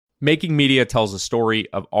Making Media tells the story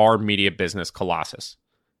of our media business, Colossus.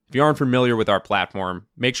 If you aren't familiar with our platform,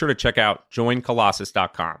 make sure to check out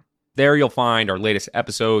joincolossus.com. There you'll find our latest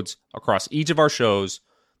episodes across each of our shows,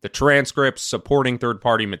 the transcripts, supporting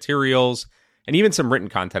third-party materials, and even some written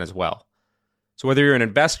content as well. So whether you're an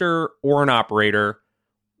investor or an operator,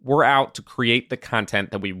 we're out to create the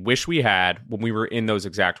content that we wish we had when we were in those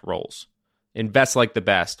exact roles. Invest Like the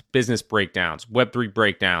Best, Business Breakdowns, Web3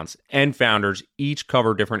 Breakdowns, and Founders each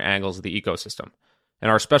cover different angles of the ecosystem.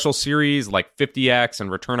 And our special series like 50X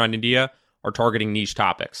and Return on India are targeting niche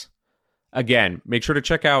topics. Again, make sure to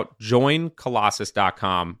check out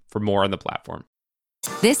joincolossus.com for more on the platform.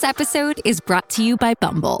 This episode is brought to you by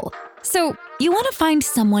Bumble. So, you want to find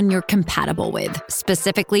someone you're compatible with,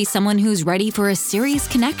 specifically someone who's ready for a serious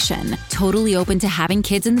connection, totally open to having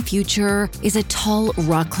kids in the future, is a tall,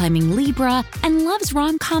 rock-climbing Libra, and loves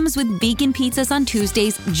rom-coms with vegan pizzas on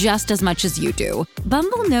Tuesdays just as much as you do.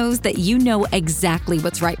 Bumble knows that you know exactly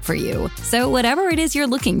what's right for you. So whatever it is you're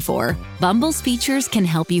looking for, Bumble's features can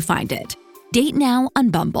help you find it. Date now on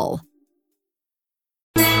Bumble.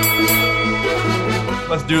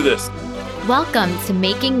 Let's do this. Welcome to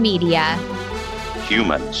Making Media.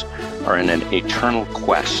 Humans are in an eternal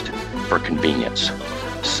quest for convenience.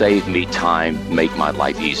 Save me time, make my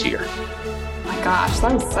life easier. Oh my gosh,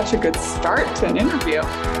 that was such a good start to an interview.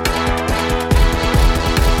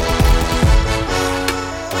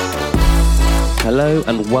 Hello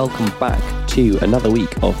and welcome back to another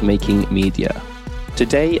week of Making Media.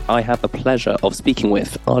 Today, I have the pleasure of speaking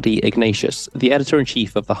with Ignatius, the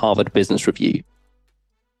editor-in-chief of the Harvard Business Review.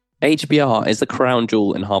 HBR is the crown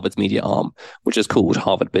jewel in Harvard's media arm, which is called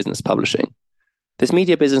Harvard Business Publishing. This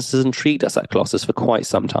media business has intrigued us at Colossus for quite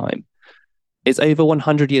some time. It's over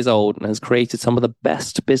 100 years old and has created some of the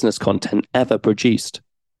best business content ever produced.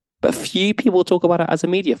 But few people talk about it as a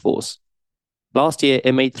media force. Last year,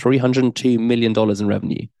 it made $302 million in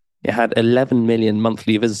revenue. It had 11 million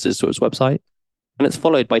monthly visitors to its website, and it's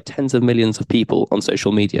followed by tens of millions of people on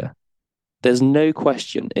social media. There's no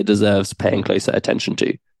question it deserves paying closer attention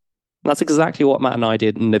to. That's exactly what Matt and I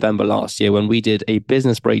did in November last year when we did a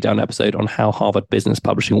business breakdown episode on how Harvard Business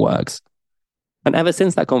Publishing works. And ever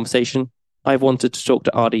since that conversation, I've wanted to talk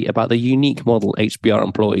to Adi about the unique model HBR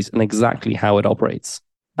employs and exactly how it operates.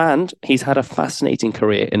 And he's had a fascinating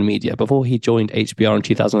career in media. Before he joined HBR in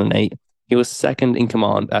 2008, he was second in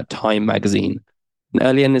command at Time magazine. And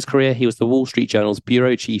earlier in his career, he was the Wall Street Journal's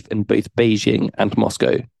bureau chief in both Beijing and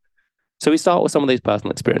Moscow. So we start with some of those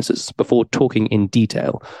personal experiences before talking in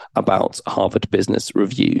detail about Harvard Business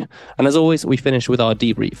Review. And as always, we finish with our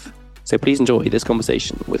debrief. So please enjoy this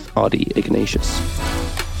conversation with Adi Ignatius.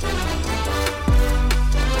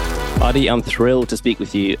 Adi, I'm thrilled to speak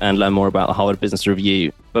with you and learn more about the Harvard Business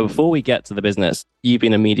Review. But before we get to the business, you've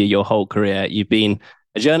been in media your whole career. You've been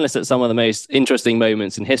a journalist at some of the most interesting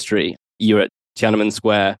moments in history. You were at Tiananmen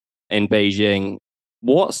Square in Beijing.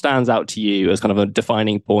 What stands out to you as kind of a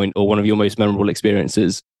defining point or one of your most memorable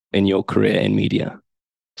experiences in your career in media?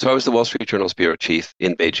 So I was the Wall Street Journal's bureau chief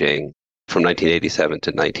in Beijing from 1987 to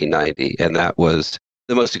 1990. And that was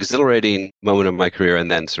the most exhilarating moment of my career and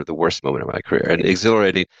then sort of the worst moment of my career. And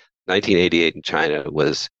exhilarating 1988 in China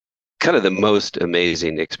was kind of the most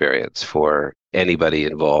amazing experience for anybody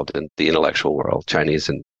involved in the intellectual world, Chinese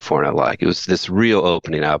and foreign alike. It was this real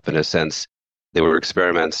opening up in a sense. There were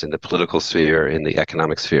experiments in the political sphere, in the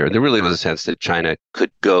economic sphere. And there really was a sense that China could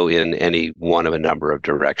go in any one of a number of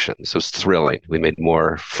directions. It was thrilling. We made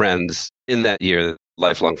more friends in that year,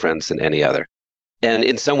 lifelong friends than any other. And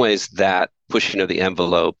in some ways, that pushing of the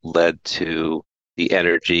envelope led to the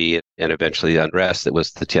energy and eventually the unrest that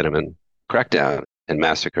was the Tiananmen crackdown and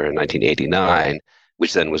massacre in 1989,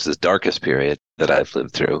 which then was the darkest period that I've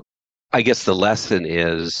lived through. I guess the lesson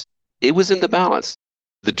is it was in the balance.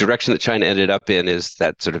 The direction that China ended up in is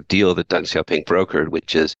that sort of deal that Deng Xiaoping brokered,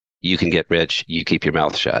 which is you can get rich, you keep your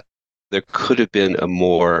mouth shut. There could have been a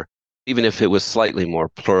more, even if it was slightly more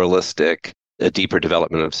pluralistic, a deeper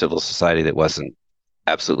development of civil society that wasn't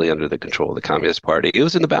absolutely under the control of the Communist Party. It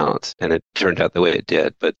was in the balance, and it turned out the way it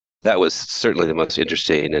did. But that was certainly the most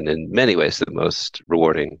interesting and in many ways the most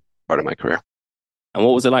rewarding part of my career. And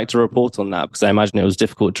what was it like to report on that? Because I imagine it was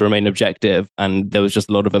difficult to remain objective and there was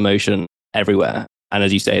just a lot of emotion everywhere. And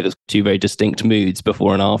as you say, there's two very distinct moods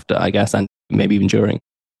before and after, I guess, and maybe even during.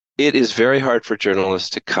 It is very hard for journalists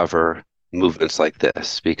to cover movements like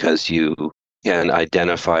this because you can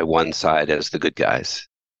identify one side as the good guys.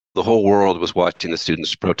 The whole world was watching the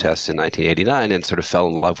students' protests in 1989 and sort of fell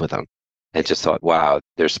in love with them and just thought, wow,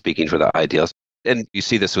 they're speaking for the ideals. And you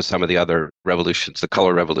see this with some of the other revolutions, the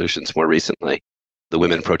color revolutions more recently, the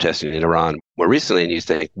women protesting in Iran more recently, and you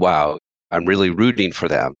think, wow, I'm really rooting for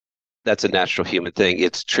them. that's a natural human thing.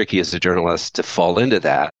 It's tricky as a journalist to fall into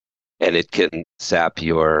that, and it can sap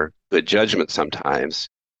your good judgment sometimes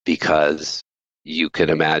because you can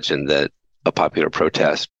imagine that a popular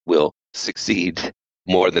protest will succeed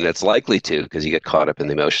more than it's likely to because you get caught up in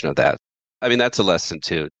the emotion of that. I mean, that's a lesson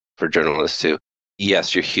too for journalists too.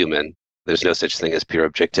 Yes, you're human. There's no such thing as pure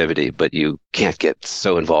objectivity, but you can't get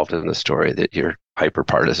so involved in the story that you're hyper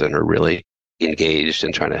partisan or really engaged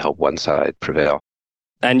in trying to help one side prevail.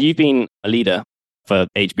 And you've been a leader for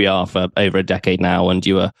HBR for over a decade now, and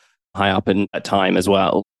you were high up in that time as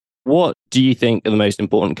well. What do you think are the most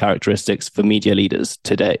important characteristics for media leaders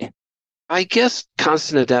today? I guess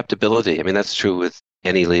constant adaptability. I mean, that's true with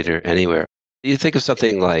any leader anywhere. You think of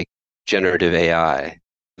something like generative AI.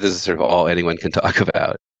 This is sort of all anyone can talk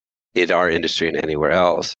about in our industry and anywhere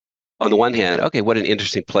else. On the one hand, okay, what an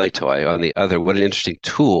interesting play toy. On the other, what an interesting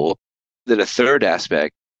tool. Then a third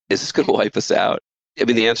aspect, is this going to wipe us out? I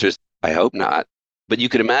mean, the answer is, I hope not. But you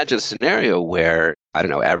could imagine a scenario where, I don't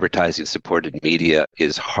know, advertising supported media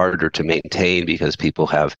is harder to maintain because people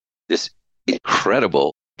have this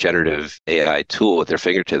incredible generative AI tool at their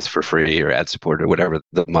fingertips for free or ad supported or whatever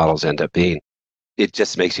the models end up being. It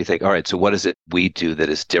just makes you think, all right, so what is it we do that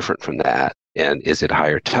is different from that? And is it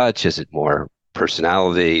higher touch? Is it more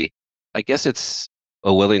personality? I guess it's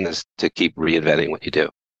a willingness to keep reinventing what you do.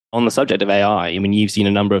 On the subject of AI, I mean, you've seen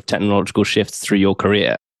a number of technological shifts through your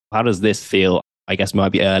career. How does this feel? I guess it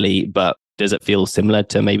might be early, but does it feel similar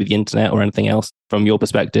to maybe the internet or anything else from your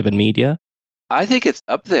perspective in media? I think it's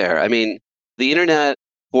up there. I mean, the internet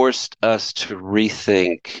forced us to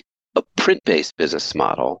rethink a print-based business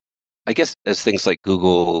model. I guess as things like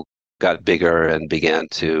Google got bigger and began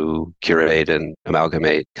to curate and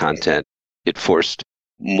amalgamate content, it forced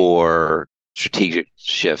more strategic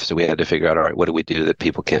shifts. So we had to figure out, all right, what do we do that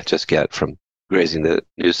people can't just get from grazing the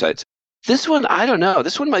news sites? This one, I don't know.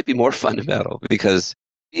 This one might be more fundamental because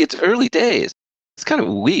it's early days. It's kind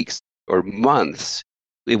of weeks or months.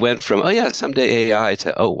 We went from, oh yeah, someday AI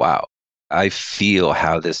to, oh wow, I feel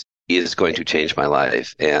how this is going to change my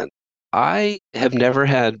life. And I have never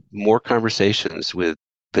had more conversations with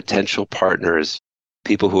potential partners,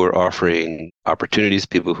 people who are offering opportunities,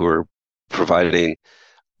 people who are providing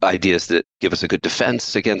ideas that give us a good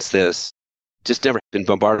defense against this. Just never been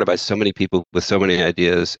bombarded by so many people with so many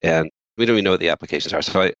ideas, and we don't even know what the applications are.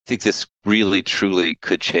 So I think this really, truly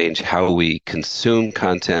could change how we consume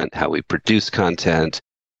content, how we produce content.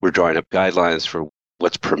 We're drawing up guidelines for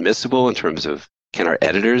what's permissible in terms of, can our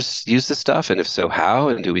editors use this stuff? And if so, how?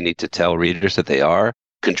 And do we need to tell readers that they are?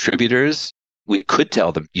 Contributors, we could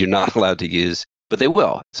tell them you're not allowed to use, but they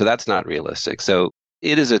will. So that's not realistic. So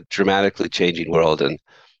it is a dramatically changing world, and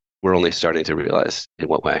we're only starting to realize in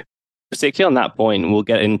what way. Particularly on that point, we'll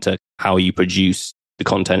get into how you produce the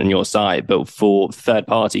content on your side, but for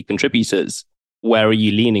third-party contributors, where are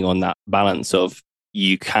you leaning on that balance of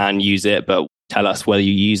you can use it, but tell us whether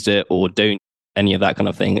you used it or don't? Any of that kind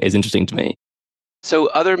of thing is interesting to me. So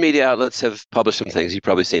other media outlets have published some things. You've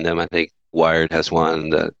probably seen them. I think Wired has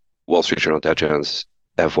one, the Wall Street Journal, Dow Jones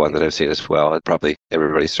have one that I've seen as well. And probably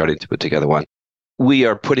everybody's starting to put together one. We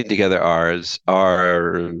are putting together ours.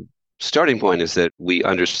 Our starting point is that we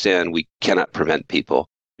understand we cannot prevent people.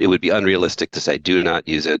 It would be unrealistic to say, do not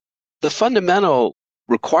use it. The fundamental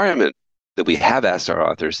requirement that we have asked our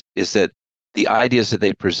authors is that the ideas that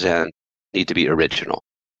they present need to be original,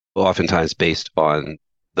 oftentimes based on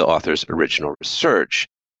the author's original research.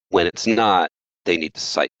 When it's not, they need to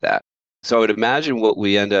cite that. So I would imagine what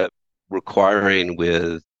we end up requiring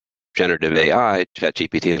with generative AI,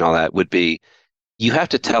 ChatGPT and all that would be, you have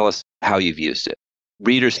to tell us how you've used it.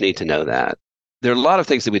 Readers need to know that. There are a lot of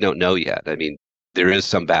things that we don't know yet. I mean, there is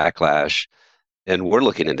some backlash, and we're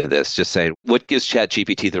looking into this, just saying, what gives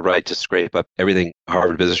ChatGPT the right to scrape up everything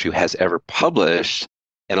Harvard Business Review has ever published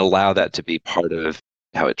and allow that to be part of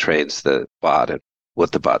how it trains the bot and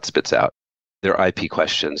what the bot spits out? There are IP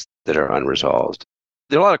questions that are unresolved.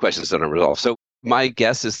 There are a lot of questions that are unresolved. So my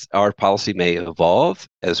guess is our policy may evolve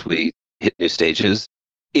as we hit new stages.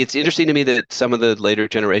 It's interesting to me that some of the later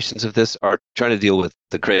generations of this are trying to deal with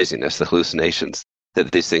the craziness, the hallucinations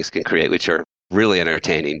that these things can create, which are really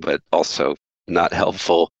entertaining, but also not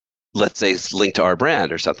helpful. Let's say it's linked to our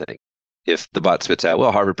brand or something. If the bot spits out,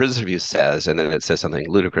 well, Harvard Business Review says, and then it says something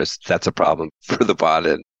ludicrous, that's a problem for the bot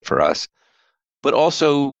and for us. But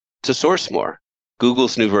also to source more.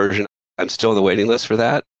 Google's new version, I'm still on the waiting list for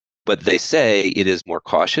that, but they say it is more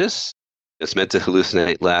cautious. It's meant to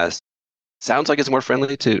hallucinate less. Sounds like it's more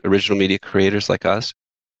friendly to original media creators like us.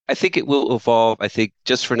 I think it will evolve. I think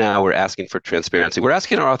just for now, we're asking for transparency. We're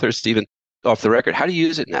asking our authors, Stephen, off the record, how do you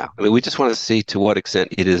use it now? I mean, we just want to see to what extent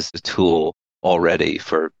it is a tool already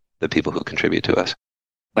for the people who contribute to us.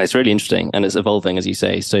 Well, it's really interesting and it's evolving, as you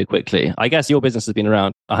say, so quickly. I guess your business has been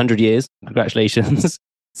around 100 years. Congratulations.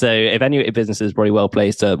 So if any business is probably well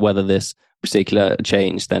placed to weather this particular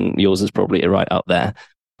change, then yours is probably right up there.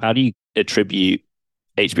 How do you attribute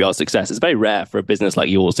HBR's success? It's very rare for a business like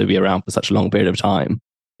yours to be around for such a long period of time.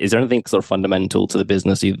 Is there anything sort of fundamental to the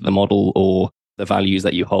business, either the model or the values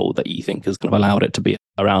that you hold, that you think has kind of allowed it to be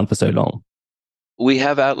around for so long? We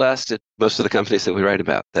have outlasted most of the companies that we write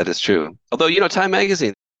about. That is true. Although, Time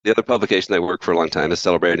Magazine, the other publication that I worked for a long time, is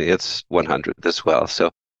celebrating its 100th as well. So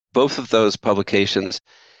both of those publications,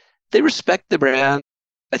 they respect the brand.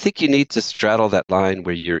 I think you need to straddle that line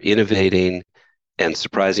where you're innovating and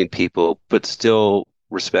surprising people, but still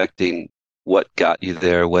respecting what got you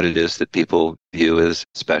there, what it is that people view as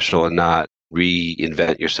special, and not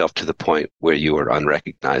reinvent yourself to the point where you are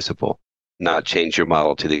unrecognizable. Not change your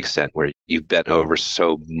model to the extent where you've bent over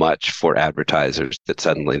so much for advertisers that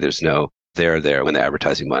suddenly there's no there when the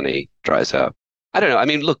advertising money dries up. I don't know. I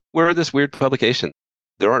mean, look, we're this weird publication.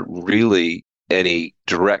 There aren't really any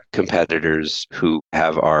direct competitors who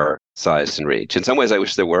have our size and reach. In some ways, I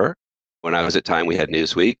wish there were. When I was at Time, we had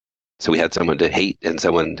Newsweek. So we had someone to hate and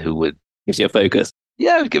someone who would Gives you a focus.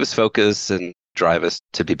 Yeah, it would give us focus and drive us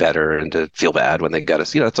to be better and to feel bad when they got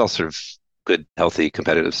us. It's all sort of good, healthy,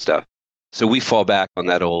 competitive stuff. So we fall back on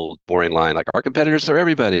that old boring line, like our competitors are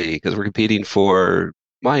everybody because we're competing for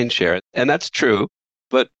mind share. And that's true,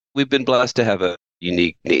 but we've been blessed to have a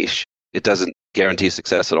unique niche. It doesn't guarantee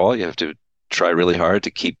success at all. You have to try really hard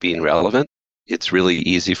to keep being relevant. It's really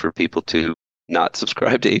easy for people to not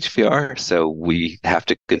subscribe to HBR. So we have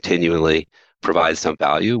to continually provide some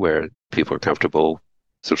value where people are comfortable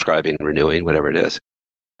subscribing and renewing, whatever it is.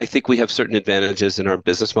 I think we have certain advantages in our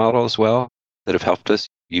business model as well that have helped us.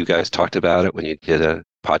 You guys talked about it when you did a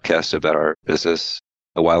podcast about our business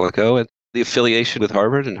a while ago. And the affiliation with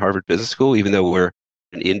Harvard and Harvard Business School, even though we're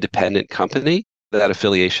an independent company, that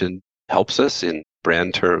affiliation helps us in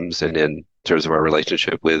brand terms and in terms of our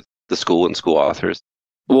relationship with the school and school authors.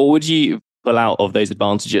 What would you pull out of those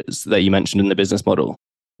advantages that you mentioned in the business model?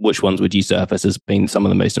 Which ones would you surface as being some of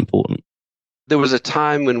the most important? There was a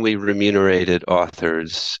time when we remunerated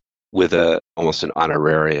authors with almost an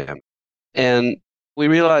honorarium. And we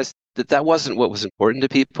realized that that wasn't what was important to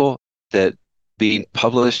people, that being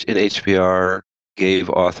published in HBR gave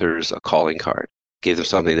authors a calling card, gave them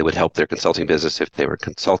something that would help their consulting business if they were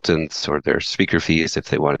consultants, or their speaker fees if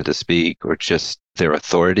they wanted to speak, or just their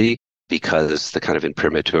authority because the kind of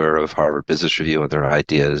imprimatur of Harvard Business Review and their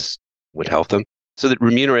ideas would help them. So that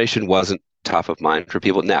remuneration wasn't top of mind for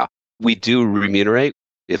people. Now, we do remunerate.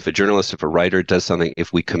 If a journalist, if a writer does something,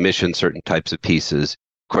 if we commission certain types of pieces,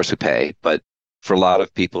 of course we pay. But for a lot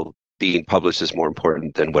of people, being published is more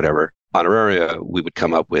important than whatever honoraria we would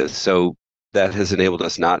come up with. So that has enabled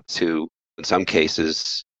us not to, in some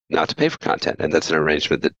cases, not to pay for content. And that's an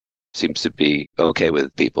arrangement that seems to be okay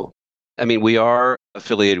with people. I mean, we are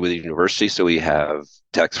affiliated with a university, so we have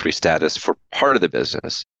tax-free status for part of the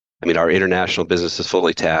business. I mean, our international business is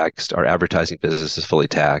fully taxed. Our advertising business is fully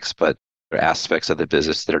taxed, but there are aspects of the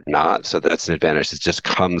business that are not. So that's an advantage. It just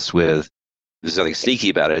comes with, there's nothing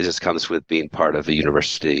sneaky about it. It just comes with being part of a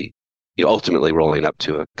university, ultimately rolling up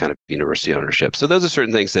to a kind of university ownership. So those are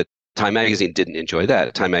certain things that Time Magazine didn't enjoy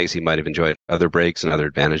that. Time Magazine might have enjoyed other breaks and other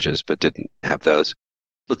advantages, but didn't have those.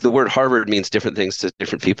 Look, the word Harvard means different things to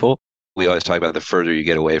different people. We always talk about the further you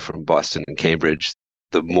get away from Boston and Cambridge,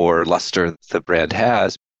 the more luster the brand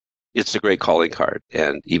has. It's a great calling card.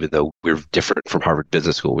 And even though we're different from Harvard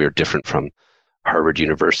Business School, we're different from Harvard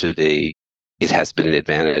University, it has been an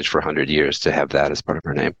advantage for 100 years to have that as part of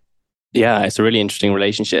our name. Yeah, it's a really interesting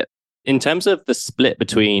relationship. In terms of the split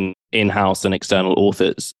between in-house and external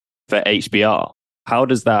authors for HBR, how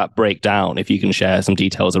does that break down, if you can share some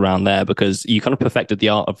details around there? Because you kind of perfected the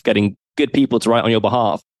art of getting good people to write on your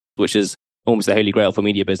behalf, which is almost the holy grail for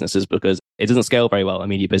media businesses, because it doesn't scale very well in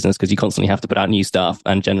media business because you constantly have to put out new stuff.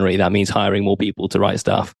 And generally that means hiring more people to write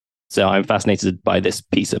stuff. So I'm fascinated by this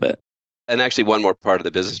piece of it. And actually, one more part of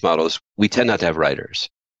the business model is we tend not to have writers.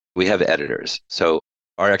 We have editors. So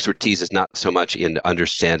our expertise is not so much in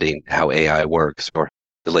understanding how AI works or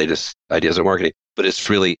the latest ideas of marketing, but it's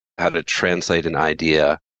really how to translate an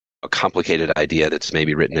idea, a complicated idea that's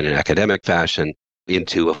maybe written in an academic fashion,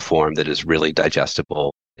 into a form that is really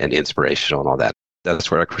digestible and inspirational and all that. That's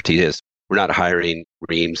where our expertise is. We're not hiring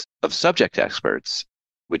reams of subject experts,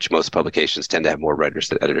 which most publications tend to have more writers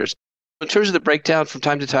than editors. In terms of the breakdown, from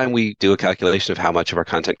time to time, we do a calculation of how much of our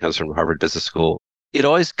content comes from Harvard Business School. It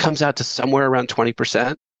always comes out to somewhere around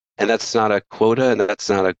 20%. And that's not a quota and that's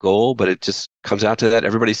not a goal, but it just comes out to that.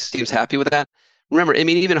 Everybody seems happy with that. remember, I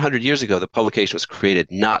mean, even 100 years ago, the publication was created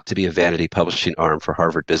not to be a vanity publishing arm for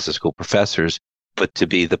Harvard Business School professors, but to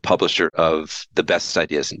be the publisher of the best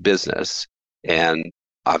ideas in business. And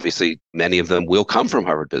obviously, many of them will come from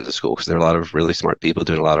Harvard Business School because there are a lot of really smart people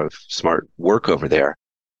doing a lot of smart work over there.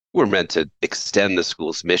 We're meant to extend the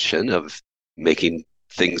school's mission of making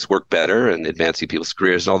things work better and advancing people's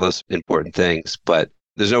careers and all those important things. But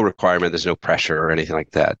there's no requirement, there's no pressure or anything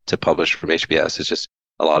like that to publish from HBS. It's just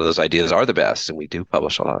a lot of those ideas are the best, and we do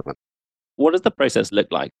publish a lot of them. What does the process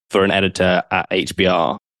look like for an editor at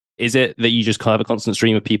HBR? Is it that you just have a constant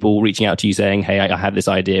stream of people reaching out to you saying, hey, I have this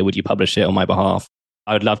idea, would you publish it on my behalf?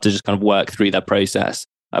 I would love to just kind of work through that process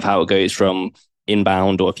of how it goes from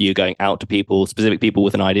inbound, or if you're going out to people, specific people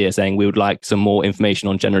with an idea saying, we would like some more information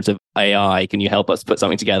on generative AI. Can you help us put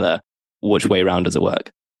something together? Which way around does it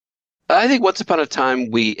work? I think once upon a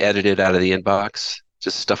time, we edited out of the inbox.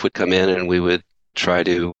 Just stuff would come in and we would try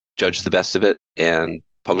to judge the best of it and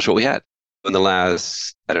publish what we had. In the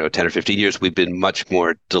last, 10 or 15 years, we've been much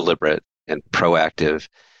more deliberate and proactive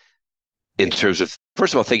in terms of,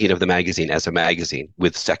 first of all, thinking of the magazine as a magazine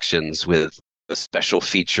with sections, with a special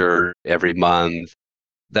feature every month.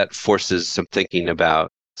 That forces some thinking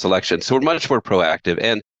about selection. So we're much more proactive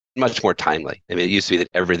and much more timely. I mean, it used to be that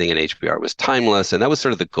everything in HBR was timeless, and that was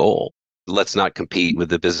sort of the goal. Let's not compete with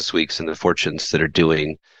the Business Weeks and the Fortunes that are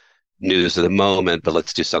doing news of the moment, but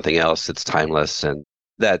let's do something else that's timeless. And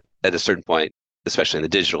that at a certain point, especially in the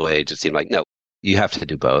digital age, it seemed like, no, you have to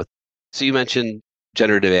do both. So you mentioned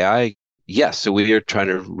generative AI. Yes. So we are trying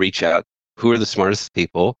to reach out. Who are the smartest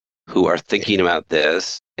people who are thinking about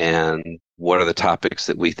this, and what are the topics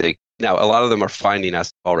that we think? Now, a lot of them are finding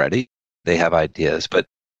us already. They have ideas, but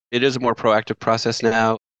it is a more proactive process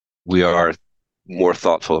now. We are more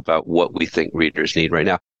thoughtful about what we think readers need right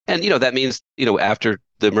now. And, that means, after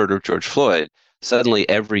the murder of George Floyd, suddenly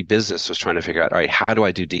every business was trying to figure out, all right, how do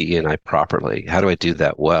I do DE&I properly? How do I do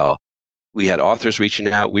that well? We had authors reaching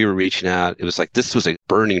out. We were reaching out. It was like, this was a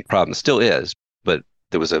burning problem, still is, but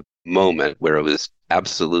there was a moment where it was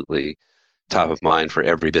absolutely top of mind for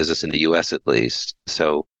every business in the US, at least.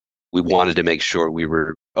 So we wanted to make sure we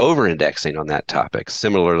were over-indexing on that topic,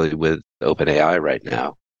 similarly with OpenAI right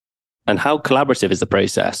now. And how collaborative is the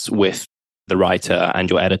process with the writer and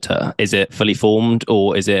your editor? Is it fully formed,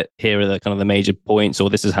 or is it, here are the kind of the major points, or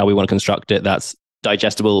this is how we want to construct it that's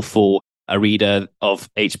digestible for a reader of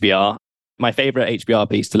HBR? My favorite HBR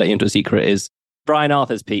piece, to let you into a secret, is Brian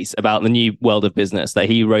Arthur's piece about the new world of business that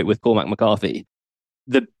he wrote with Cormac McCarthy.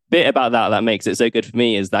 The bit about that makes it so good for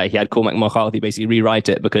me is that he had Cormac McCarthy basically rewrite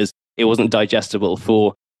it because it wasn't digestible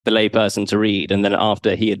for the layperson to read. And then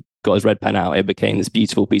after he had got his red pen out, it became this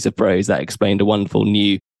beautiful piece of prose that explained a wonderful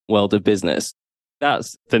new world of business.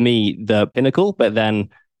 That's, for me, the pinnacle. But then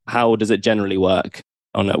how does it generally work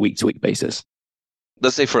on a week-to-week basis?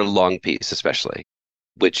 Let's say for a long piece, especially,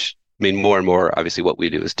 which, more and more, obviously, what we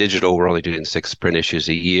do is digital. We're only doing 6 print issues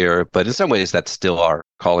a year. But in some ways, that's still our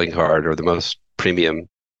calling card, or the most premium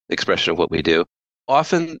expression of what we do.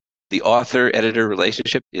 Often, the author-editor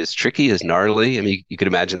relationship is tricky, is gnarly. You could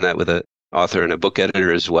imagine that with an author and a book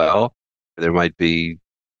editor as well. There might be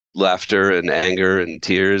laughter and anger and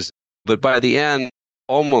tears. But by the end,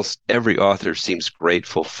 almost every author seems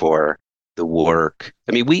grateful for the work.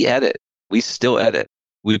 We edit. We still edit.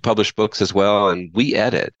 We publish books as well, and we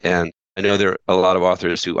edit. And I know there are a lot of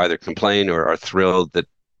authors who either complain or are thrilled that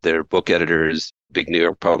their book editors, big New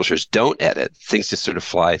York publishers, don't edit. Things just sort of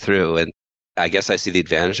fly through. And I guess I see the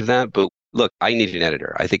advantage of that. But look, I need an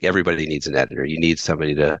editor. I think everybody needs an editor. You need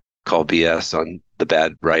somebody to call BS on the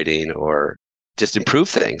bad writing or just improve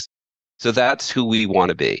things. So that's who we want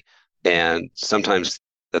to be. And sometimes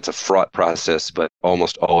that's a fraught process, but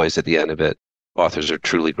almost always at the end of it, authors are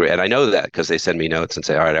truly great. And I know that because they send me notes and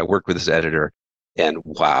say, all right, I work with this editor, and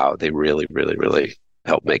wow, they really, really, really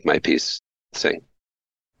help make my piece sing.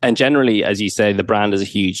 And generally, as you say, the brand is a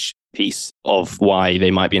huge piece of why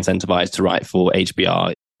they might be incentivized to write for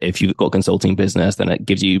HBR. If you've got consulting business, then it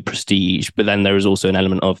gives you prestige. But then there is also an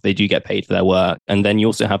element of they do get paid for their work. And then you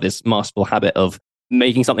also have this masterful habit of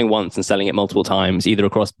making something once and selling it multiple times, either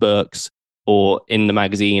across books or in the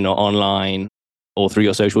magazine or online or through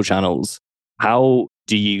your social channels. How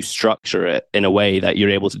do you structure it in a way that you're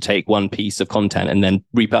able to take one piece of content and then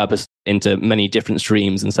repurpose into many different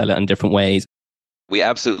streams and sell it in different ways? We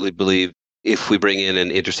absolutely believe if we bring in an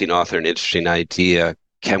interesting author, an interesting idea,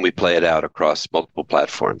 can we play it out across multiple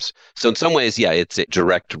platforms? So in some ways, yeah, it's a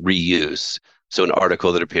direct reuse. So an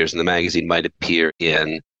article that appears in the magazine might appear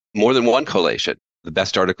in more than one collation. The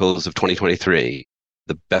best articles of 2023,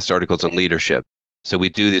 the best articles on leadership. So we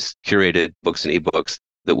do this curated books and ebooks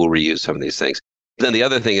that will reuse some of these things. Then the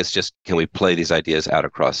other thing is just, can we play these ideas out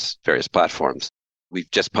across various platforms? We've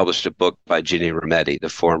just published a book by Ginny Rometty, the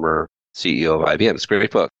former CEO of IBM. It's a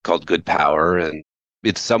great book called Good Power. And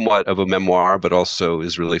it's somewhat of a memoir, but also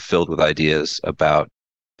is really filled with ideas about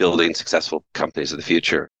building successful companies of the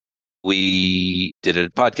future. We did a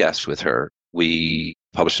podcast with her. We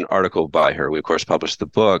published an article by her. We, of course, published the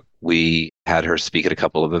book. We had her speak at a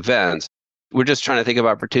couple of events. We're just trying to think of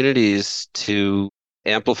opportunities to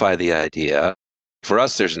amplify the idea. For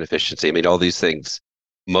us, there's an efficiency. I mean, all these things,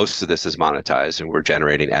 most of this is monetized and we're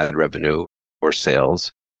generating ad revenue or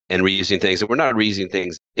sales and reusing things. And we're not reusing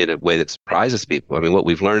things in a way that surprises people. I mean, what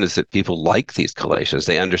we've learned is that people like these collations.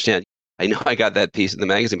 They understand, I know I got that piece in the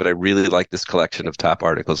magazine, but I really like this collection of top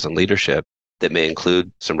articles on leadership that may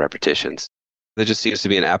include some repetitions. There just seems to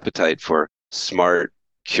be an appetite for smart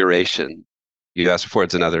curation. You asked before,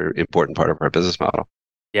 it's another important part of our business model.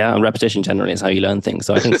 Yeah, and repetition generally is how you learn things.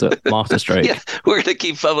 So I think it's a masterstroke. Yeah, we're going to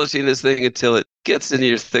keep publishing this thing until it gets into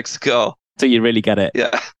your thick skull. So you really get it.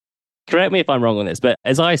 Yeah. Correct me if I'm wrong on this, but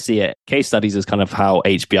as I see it, case studies is kind of how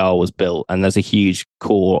HBR was built, and there's a huge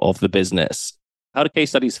core of the business. How do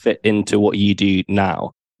case studies fit into what you do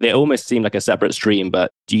now? They almost seem like a separate stream,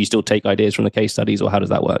 but do you still take ideas from the case studies, or how does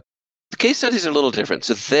that work? The case studies are a little different.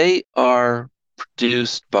 So they are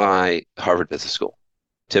produced by Harvard Business School,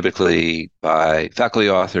 typically by faculty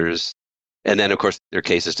authors. And then, of course, there are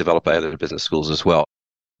cases developed by other business schools as well.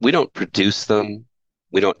 We don't produce them.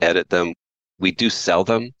 We don't edit them. We do sell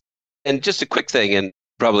them. And just a quick thing, and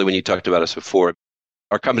probably when you talked about us before,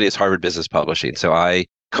 our company is Harvard Business Publishing. So I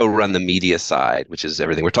co-run the media side, which is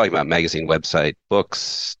everything we're talking about: magazine, website,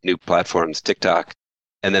 books, new platforms, TikTok.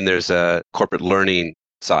 And then there's a corporate learning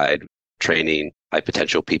side, training high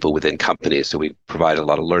potential people within companies. So we provide a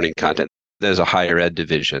lot of learning content. There's a higher ed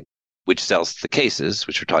division, which sells the cases,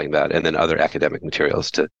 which we're talking about, and then other academic materials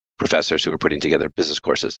to professors who are putting together business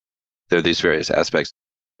courses. There are these various aspects.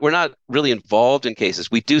 We're not really involved in cases.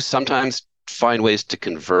 We do sometimes find ways to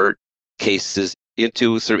convert cases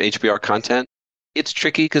into sort of HBR content. It's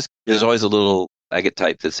tricky because there's always a little agate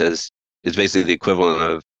type that says it's basically the equivalent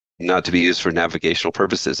of not to be used for navigational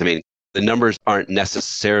purposes. I mean, the numbers aren't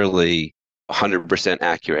necessarily 100%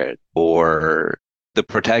 accurate, or the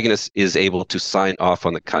protagonist is able to sign off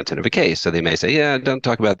on the content of a case. So they may say, yeah, don't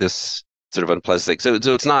talk about this sort of unpleasant thing.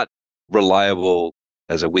 So it's not reliable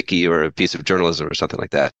as a wiki or a piece of journalism or something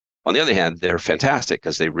like that. On the other hand, they're fantastic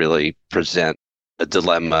because they really present a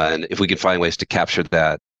dilemma. And if we can find ways to capture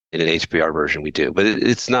that in an HBR version, we do. But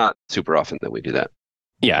it's not super often that we do that.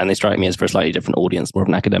 Yeah, and they strike me as for a slightly different audience, more of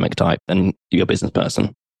an academic type than you're a business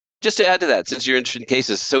person. Just to add to that, since you're interested in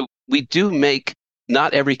cases, so we do make,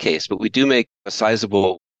 not every case, but we do make a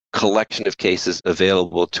sizable collection of cases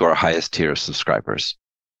available to our highest tier of subscribers.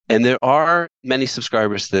 And there are many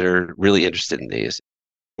subscribers that are really interested in these.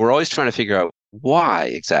 We're always trying to figure out why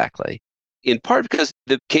exactly. In part because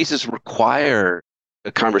the cases require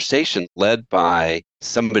a conversation led by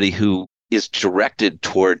somebody who is directed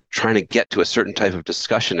toward trying to get to a certain type of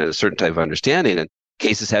discussion and a certain type of understanding. And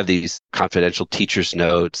cases have these confidential teacher's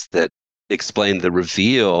notes that explain the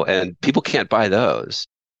reveal, and people can't buy those.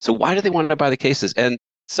 So why do they want to buy the cases? And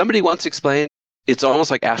somebody once explained, it's almost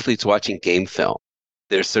like athletes watching game film.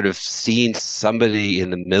 They're sort of seeing somebody in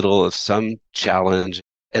the middle of some challenge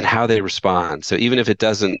and how they respond. So even if it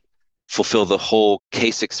doesn't fulfill the whole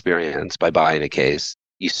case experience by buying a case,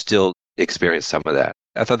 you still experience some of that.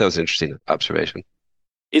 I thought that was an interesting observation.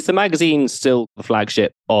 Is the magazine still the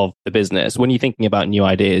flagship of the business? When you're thinking about new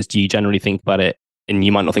ideas, do you generally think about it, and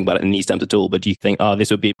you might not think about it in these terms at all, but do you think, oh, this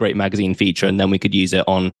would be a great magazine feature, and then we could use it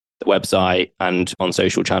on the website and on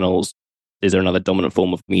social channels? Is there another dominant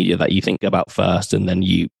form of media that you think about first, and then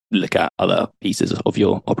you look at other pieces of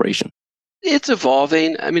your operation? It's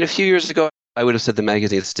evolving. I mean, a few years ago, I would have said the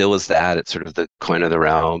magazine still is that. It's sort of the coin of the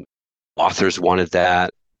realm. Authors wanted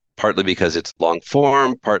that, partly because it's long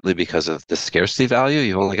form, partly because of the scarcity value.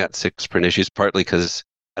 You've only got 6 print issues, partly because,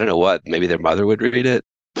 I don't know what, maybe their mother would read it.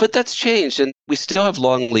 But that's changed, and we still have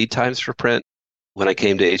long lead times for print. When I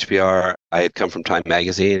came to HBR, I had come from Time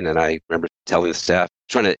Magazine, and I remember telling the staff,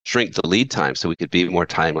 trying to shrink the lead time so we could be more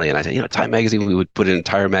timely. And I said, Time Magazine, we would put an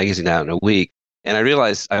entire magazine out in a week. And I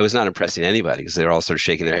realized I was not impressing anybody because they were all sort of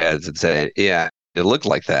shaking their heads and saying, yeah, it looked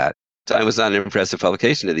like that. Time was not an impressive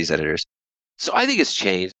publication to these editors. So I think it's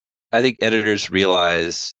changed. I think editors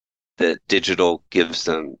realize that digital gives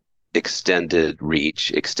them extended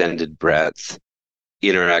reach, extended breadth,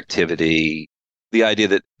 interactivity. The idea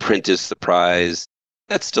that print is the prize,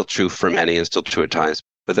 that's still true for many and still true at times,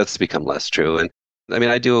 but that's become less true. And I mean,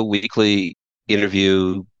 I do a weekly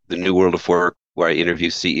interview, The New World of Work, where I interview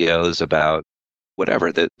CEOs about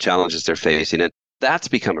whatever the challenges they're facing. And That's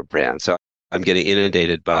become a brand. So I'm getting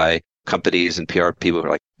inundated by companies and PR people who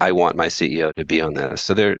are like, I want my CEO to be on this.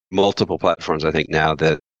 So there are multiple platforms, I think, now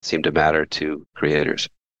that seem to matter to creators.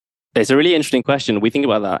 It's a really interesting question. We think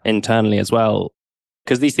about that internally as well,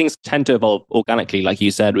 because these things tend to evolve organically, like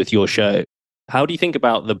you said, with your show. How do you think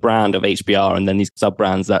about the brand of HBR and then these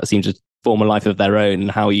sub-brands that seem to form a life of their own,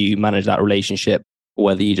 and how you manage that relationship, or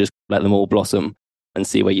whether you just let them all blossom and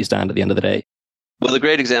see where you stand at the end of the day? Well, the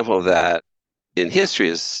great example of that in history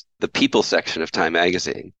is the people section of Time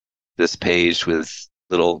magazine. This page with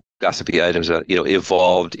little gossipy items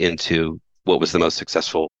evolved into what was the most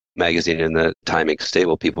successful magazine in the timing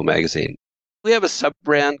stable, People magazine. We have a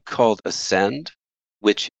sub-brand called Ascend,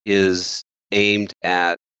 which is aimed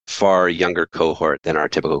at far younger cohort than our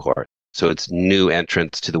typical cohort. So it's new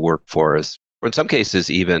entrants to the workforce, or in some cases,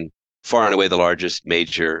 even far and away the largest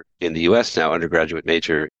major in the US now, undergraduate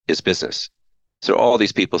major, is business. So all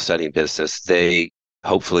these people studying business, they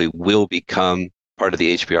hopefully will become part of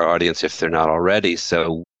the HBR audience if they're not already.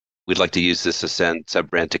 So we'd like to use this Ascend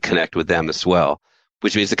sub-brand to connect with them as well,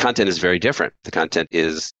 which means the content is very different. The content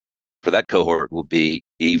is, for that cohort, will be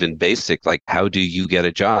even basic, like how do you get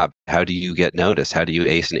a job? How do you get noticed? How do you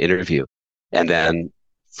ace an interview? And then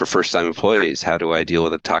for first-time employees, how do I deal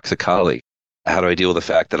with a toxic colleague? How do I deal with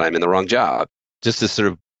the fact that I'm in the wrong job? Just this sort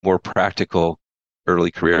of more practical early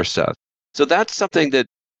career stuff. So that's something that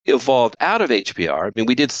evolved out of HBR. I mean,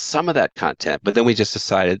 we did some of that content, but then we just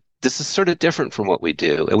decided this is sort of different from what we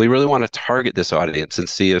do. And we really want to target this audience and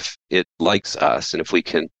see if it likes us and if we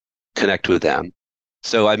can connect with them.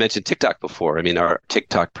 So I mentioned TikTok before. I mean, our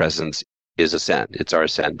TikTok presence is Ascend. It's our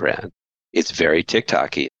Ascend brand. It's very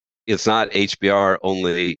TikTok-y. It's not HBR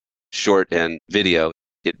only short and video.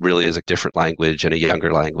 It really is a different language and a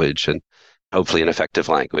younger language and hopefully an effective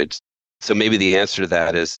language. So maybe the answer to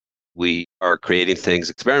that is we are creating things,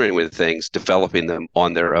 experimenting with things, developing them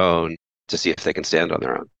on their own to see if they can stand on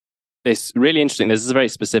their own. It's really interesting. This is a very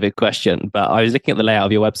specific question, but I was looking at the layout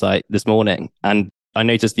of your website this morning and I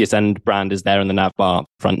noticed the Ascend brand is there in the nav bar,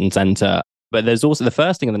 front and center. But there's also the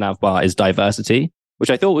first thing in the nav bar is diversity, which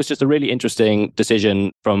I thought was just a really interesting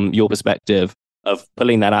decision from your perspective of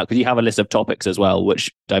pulling that out, because you have a list of topics as well, which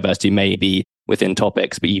diversity may be within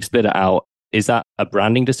topics, but you've split it out. Is that a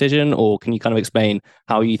branding decision, or can you kind of explain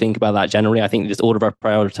how you think about that generally? I think this order of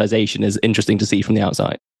prioritization is interesting to see from the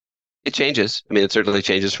outside. It changes. I mean, it certainly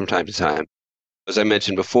changes from time to time. As I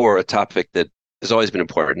mentioned before, a topic that has always been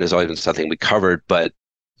important, has always been something we covered. But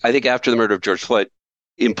I think after the murder of George Floyd,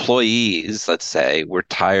 employees, let's say, were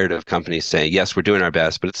tired of companies saying, yes, we're doing our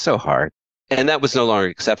best, but it's so hard. And that was no longer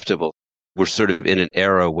acceptable. We're sort of in an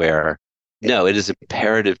era where, no, it is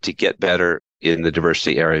imperative to get better in the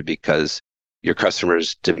diversity area because your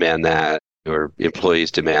customers demand that, your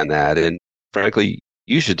employees demand that, and frankly,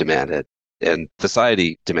 you should demand it, and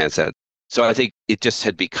society demands that. So I think it just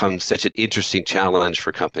had become such an interesting challenge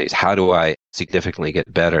for companies. How do I significantly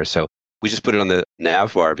get better? So we just put it on the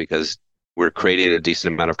nav bar because we're creating a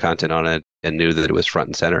decent amount of content on it and knew that it was front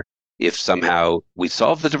and center. If somehow we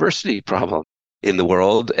solve the diversity problem in the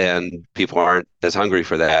world and people aren't as hungry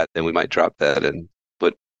for that, then we might drop that and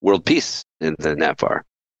put world peace in the nav bar.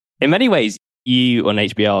 In many ways, you on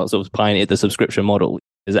HBR sort of pioneered the subscription model.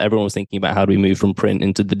 Is that everyone was thinking about how do we move from print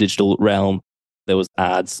into the digital realm? There was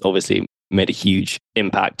ads, obviously made a huge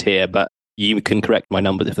impact here, but you can correct my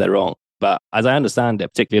numbers if they're wrong. But as I understand it,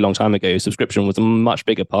 particularly a long time ago, subscription was a much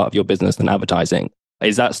bigger part of your business than advertising.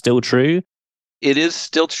 Is that still true? It is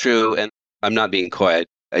still true. And I'm not being quiet.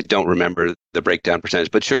 I don't remember the breakdown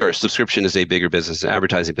percentage, but sure, subscription is a bigger business than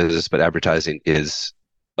advertising business, but advertising is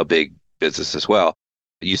a big business as well.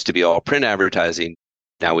 It used to be all print advertising.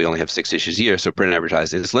 Now we only have 6 issues a year, so print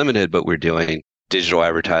advertising is limited, but we're doing digital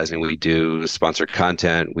advertising. We do sponsored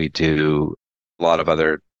content. We do a lot of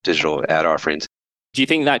other digital ad offerings. Do you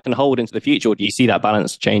think that can hold into the future, or do you see that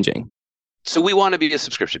balance changing? So we want to be a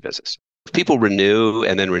subscription business. If people renew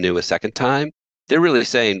and then renew a second time, they're really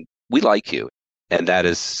saying, we like you. And that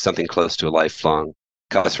is something close to a lifelong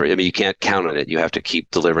customer. I mean, you can't count on it. You have to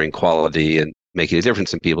keep delivering quality and making a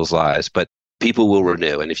difference in people's lives. But people will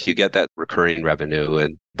renew. And if you get that recurring revenue,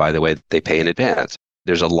 and by the way, they pay in advance,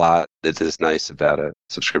 there's a lot that is nice about a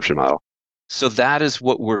subscription model. So that is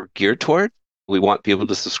what we're geared toward. We want people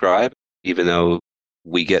to subscribe, even though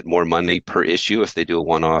we get more money per issue if they do a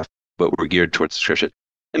one-off, but we're geared towards subscription.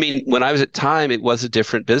 I mean, when I was at Time, it was a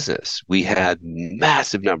different business. We had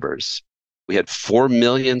massive numbers. We had 4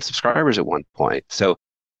 million subscribers at one point. So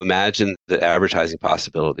imagine the advertising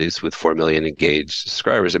possibilities with 4 million engaged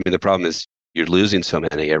subscribers. I mean, the problem is you're losing so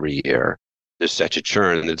many every year. There's such a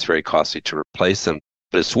churn that it's very costly to replace them.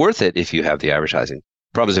 But it's worth it if you have the advertising.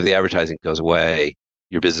 Problem is, if the advertising goes away,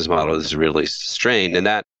 your business model is really strained. And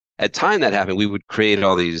that at time that happened, we would create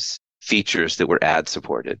all these features that were ad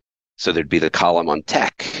supported. So there'd be the column on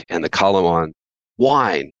tech and the column on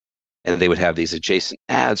wine, and they would have these adjacent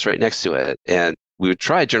ads right next to it. And we would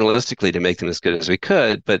try journalistically to make them as good as we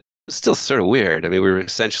could, but it's still sort of weird. I mean, we were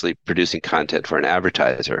essentially producing content for an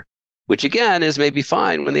advertiser, which again is maybe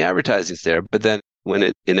fine when the advertising's there, but then when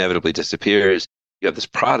it inevitably disappears, you have this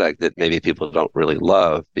product that maybe people don't really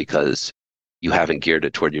love because you haven't geared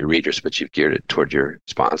it toward your readers, but you've geared it toward your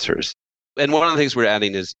sponsors. And one of the things we're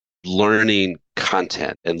adding is learning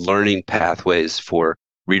content and learning pathways for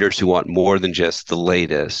readers who want more than just the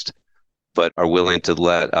latest, but are willing to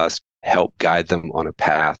let us help guide them on a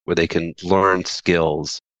path where they can learn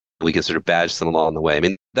skills. We can sort of badge them along the way. I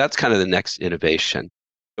mean, that's kind of the next innovation.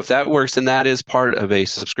 If that works, then that is part of a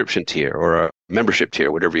subscription tier or a membership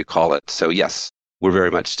tier, whatever you call it. So yes, we're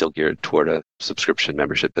very much still geared toward a subscription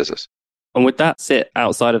membership business. And would that sit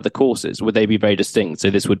outside of the courses? Would they be very distinct? So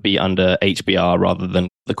this would be under HBR rather than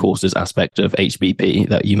the courses aspect of HBP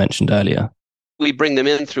that you mentioned earlier? We bring them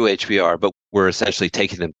in through HBR, but we're essentially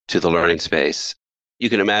taking them to the learning space. You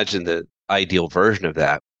can imagine the ideal version of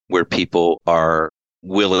that, where people are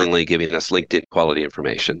willingly giving us LinkedIn quality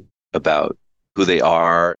information about who they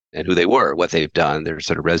are and who they were, what they've done, their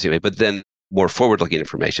sort of resume, but then more forward-looking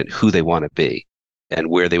information, who they want to be and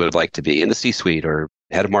where they would like to be in the C-suite or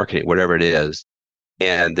head of marketing, whatever it is,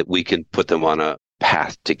 and that we can put them on a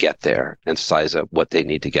path to get there and size up what they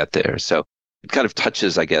need to get there. So it kind of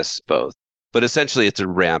touches, I guess, both. But essentially, it's a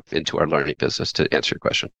ramp into our learning business, to answer your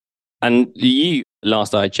question. And you,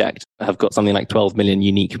 last I checked, have got something like 12 million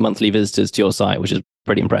unique monthly visitors to your site, which is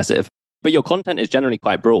pretty impressive. But your content is generally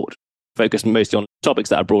quite broad, focused mostly on topics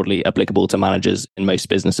that are broadly applicable to managers in most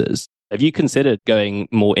businesses. Have you considered going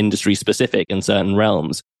more industry specific in certain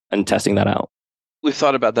realms and testing that out? We've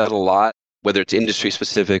thought about that a lot, whether it's industry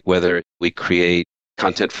specific, whether we create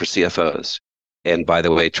content for CFOs, and by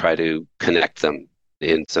the way, try to connect them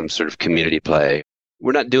in some sort of community play.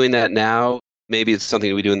 We're not doing that now. Maybe it's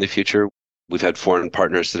something we do in the future. We've had foreign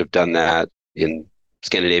partners that have done that in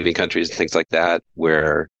Scandinavian countries and things like that,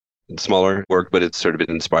 where it's smaller work, but it's sort of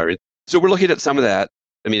been inspiring. So we're looking at some of that.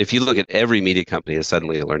 I mean, if you look at every media company is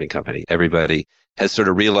suddenly a learning company. Everybody has sort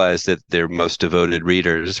of realized that their most devoted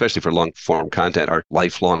readers, especially for long form content, are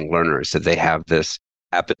lifelong learners, that they have this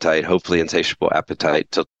appetite, hopefully insatiable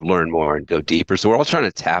appetite to learn more and go deeper. So we're all trying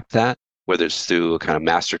to tap that, whether it's through a kind of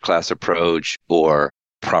masterclass approach or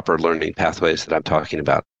proper learning pathways that I'm talking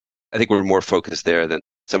about. I think we're more focused there than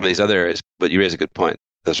some of these other areas, but you raise a good point.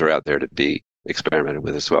 Those are out there to be experimented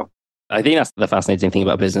with as well. I think that's the fascinating thing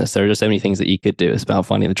about business. There are just so many things that you could do. It's about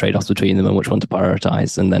finding the trade-offs between them and which one to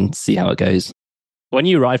prioritize and then see how it goes. When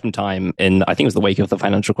you arrived from time in, I think it was the wake of the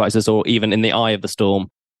financial crisis or even in the eye of the storm,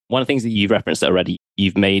 one of the things that you've referenced already,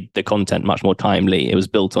 you've made the content much more timely. It was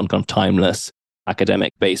built on kind of timeless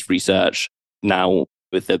academic-based research. Now,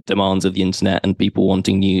 with the demands of the internet and people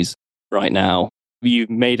wanting news right now, you've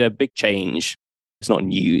made a big change. It's not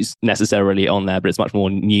news necessarily on there, but it's much more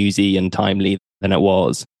newsy and timely than it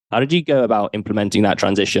was. How did you go about implementing that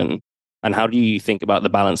transition? And how do you think about the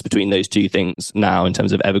balance between those two things now in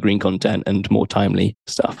terms of evergreen content and more timely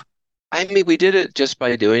stuff? I mean, we did it just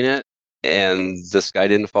by doing it, and the sky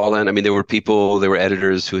didn't fall in. I mean, there were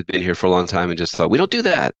editors who had been here for a long time and just thought, we don't do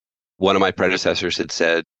that. One of my predecessors had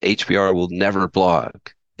said, HBR will never blog.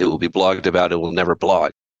 It will be blogged about, it will never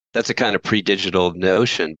blog. That's a kind of pre-digital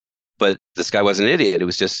notion, but this guy was an idiot. It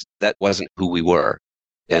was just, that wasn't who we were.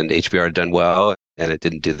 And HBR had done well, and it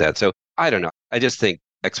didn't do that. So I don't know. I just think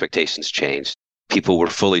expectations changed. People were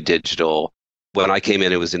fully digital. When I came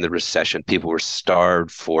in, it was in the recession. People were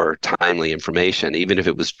starved for timely information, even if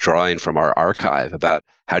it was drawing from our archive about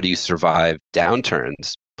how do you survive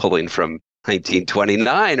downturns, pulling from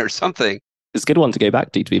 1929 or something. It's a good one to go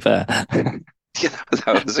back to be fair. Yeah,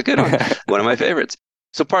 that was a good one. One of my favorites.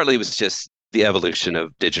 So partly it was just the evolution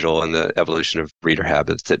of digital and the evolution of reader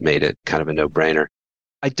habits that made it kind of a no-brainer.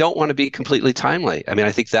 I don't want to be completely timely. I mean,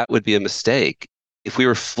 I think that would be a mistake. If we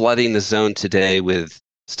were flooding the zone today with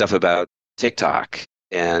stuff about TikTok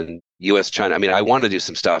and US-China, I mean, I want to do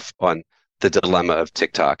some stuff on the dilemma of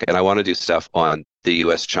TikTok, and I want to do stuff on the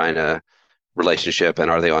US-China relationship,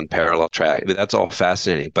 and are they on parallel track? I mean, that's all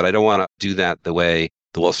fascinating, but I don't want to do that the way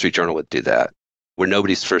the Wall Street Journal would do that. We're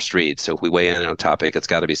nobody's first read, so if we weigh in on a topic, it's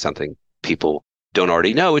got to be something people don't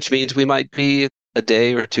already know, which means we might be a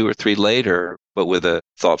day or two or three later, but with a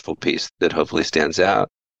thoughtful piece that hopefully stands out.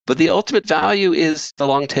 But the ultimate value is the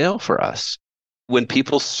long tail for us. When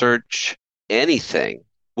people search anything,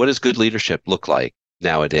 what does good leadership look like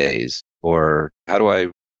nowadays? Or how do I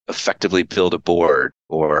effectively build a board,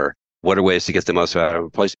 or what are ways to get the most out of a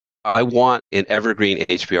place. I want an evergreen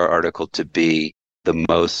HBR article to be the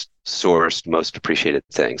most sourced, most appreciated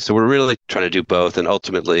thing. So we're really trying to do both. And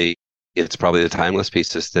ultimately, it's probably the timeless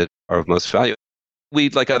pieces that are of most value. We,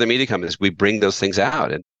 like other media companies, we bring those things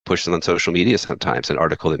out and push them on social media sometimes. An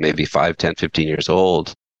article that may be 5, 10, 15 years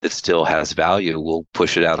old that still has value, we'll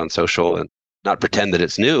push it out on social and not pretend that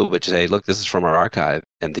it's new, but say, look, this is from our archive.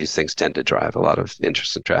 And these things tend to drive a lot of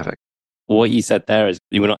interest and traffic. What you said there is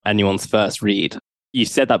you were not anyone's first read. You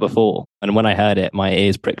said that before. And when I heard it, my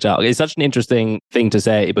ears pricked up. It's such an interesting thing to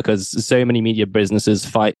say because so many media businesses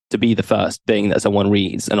fight to be the first thing that someone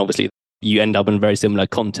reads. And obviously you end up in a very similar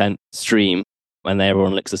content stream and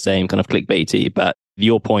everyone looks the same, kind of clickbaity. But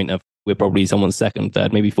your point of we're probably someone's second,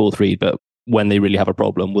 third, maybe fourth read, but when they really have a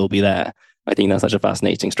problem, we'll be there. I think that's such a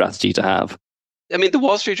fascinating strategy to have. I mean, the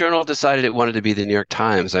Wall Street Journal decided it wanted to be the New York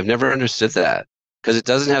Times. I've never understood that because it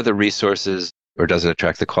doesn't have the resources or doesn't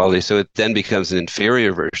attract the quality. So it then becomes an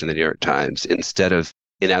inferior version of the New York Times instead of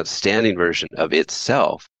an outstanding version of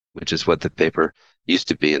itself, which is what the paper used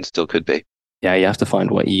to be and still could be. Yeah, you have to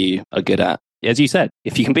find what you are good at. As you said,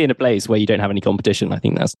 if you can be in a place where you don't have any competition, I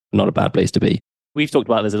think that's not a bad place to be. We've talked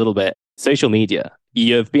about this a little bit. Social media.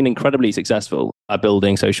 You've been incredibly successful at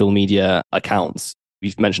building social media accounts.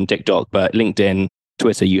 We've mentioned TikTok, but LinkedIn,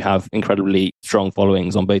 Twitter, you have incredibly strong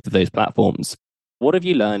followings on both of those platforms. What have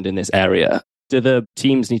you learned in this area? Do the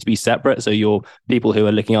teams need to be separate? So your people who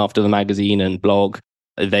are looking after the magazine and blog,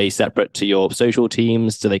 are they separate to your social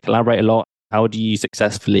teams? Do they collaborate a lot? How do you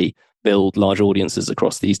successfully build large audiences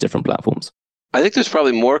across these different platforms? I think there's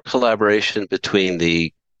probably more collaboration between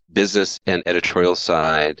the business and editorial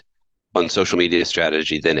side on social media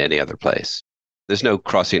strategy than any other place. There's no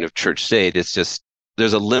crossing of church state. It's just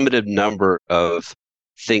there's a limited number of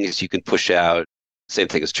things you can push out. Same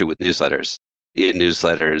thing is true with newsletters. In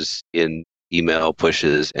newsletters, in email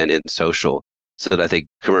pushes, and in social. So that I think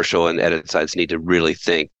commercial and edit sides need to really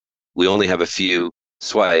think, we only have a few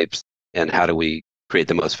swipes, and how do we create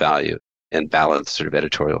the most value and balance sort of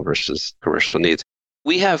editorial versus commercial needs.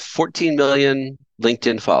 We have 14 million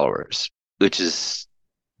LinkedIn followers, which is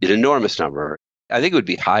an enormous number. I think it would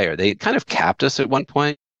be higher. They kind of capped us at one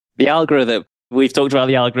point. The algorithm. We've talked about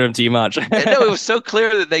the algorithm too much. No, it was so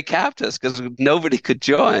clear that they capped us because nobody could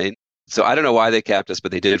join. So I don't know why they capped us,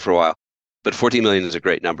 but they did for a while. But 14 million is a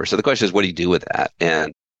great number. So the question is, what do you do with that?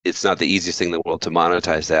 And it's not the easiest thing in the world to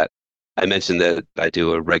monetize that. I mentioned that I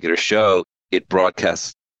do a regular show. It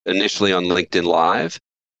broadcasts initially on LinkedIn Live.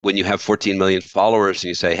 When you have 14 million followers and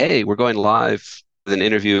you say, hey, we're going live with an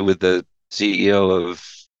interview with the CEO of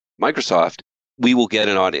Microsoft, we will get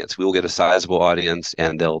an audience. We will get a sizable audience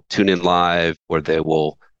and they'll tune in live or they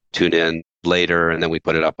will tune in later and then we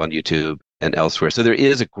put it up on YouTube and elsewhere. So there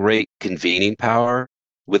is a great convening power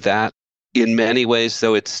with that. In many ways,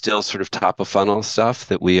 though, it's still sort of top of funnel stuff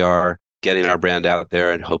that we are getting our brand out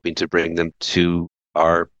there and hoping to bring them to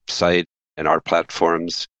our site and our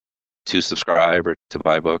platforms to subscribe or to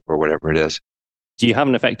buy a book or whatever it is. Do you have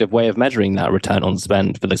an effective way of measuring that return on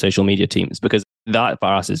spend for the social media teams? Because that for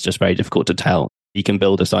us is just very difficult to tell. You can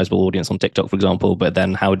build a sizable audience on TikTok, for example, but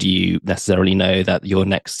then how do you necessarily know that your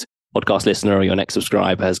next podcast listener or your next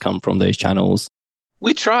subscriber has come from those channels?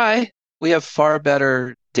 We try. We have far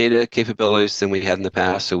better data capabilities than we had in the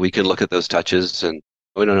past. So we can look at those touches and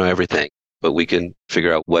we don't know everything, but we can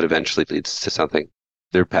figure out what eventually leads to something.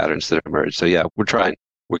 There are patterns that emerge. So yeah, we're trying.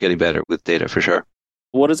 We're getting better with data for sure.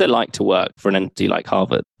 What is it like to work for an entity like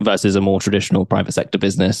Harvard versus a more traditional private sector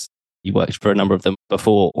business? You worked for a number of them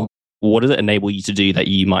before. What does it enable you to do that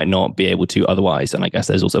you might not be able to otherwise? And I guess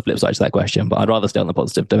there's also a flip side to that question, but I'd rather stay on the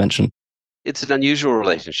positive dimension. It's an unusual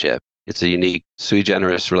relationship. It's a unique, sui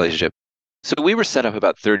generis relationship. So we were set up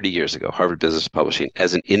about 30 years ago, Harvard Business Publishing,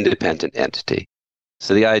 as an independent entity.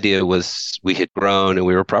 So the idea was we had grown and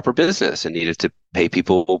we were a proper business and needed to pay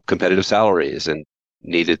people competitive salaries and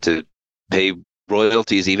needed to pay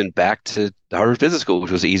royalties even back to the Harvard Business School,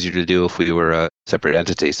 which was easier to do if we were a separate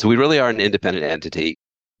entity. So we really are an independent entity,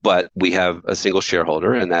 but we have a single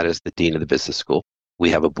shareholder, and that is the dean of the business school. We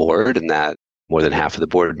have a board, and that more than half of the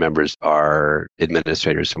board members are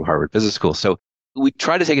administrators from Harvard Business School. So we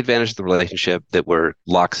try to take advantage of the relationship, that we're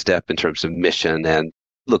lockstep in terms of mission. And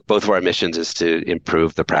look, both of our missions is to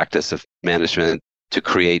improve the practice of management, to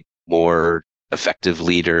create more effective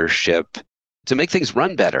leadership, to make things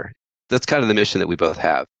run better. That's kind of the mission that we both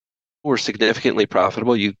have. We're significantly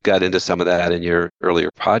profitable. You got into some of that in your earlier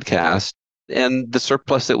podcast. And the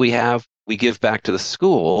surplus that we have, we give back to the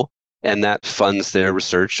school, and that funds their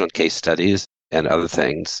research on case studies and other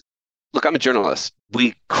things. Look, I'm a journalist.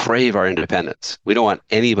 we crave our independence. We don't want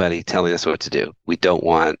anybody telling us what to do. We don't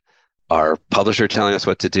want our publisher telling us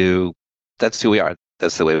what to do. That's who we are.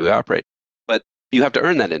 That's the way we operate. But you have to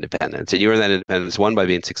earn that independence. And you earn that independence, one, by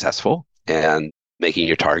being successful and making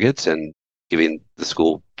your targets and giving the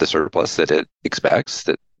school the surplus that it expects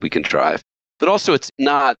that we can drive. But also, it's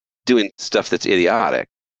not doing stuff that's idiotic.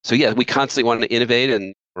 So yeah, we constantly want to innovate,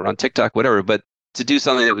 and we're on TikTok, whatever, but to do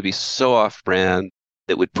something that would be so off-brand,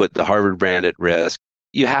 that would put the Harvard brand at risk,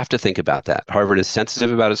 you have to think about that. Harvard is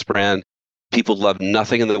sensitive about its brand. People love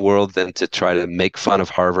nothing in the world than to try to make fun of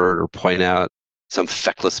Harvard or point out some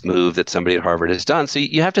feckless move that somebody at Harvard has done. So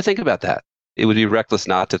you have to think about that. It would be reckless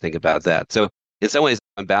not to think about that. So in some ways,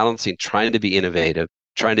 I'm balancing trying to be innovative,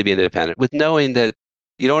 trying to be independent, with knowing that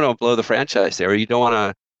you don't want to blow the franchise there, or you don't want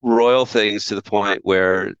to roil things to the point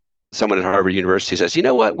where someone at Harvard University says, you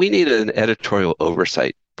know what, we need an editorial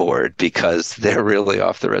oversight board because they're really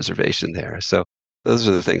off the reservation there. So those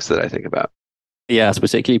are the things that I think about. Yeah, it's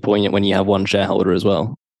particularly poignant when you have one shareholder as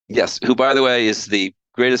well. Yes, who, by the way, is the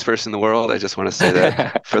greatest person in the world. I just want to say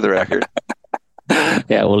that for the record.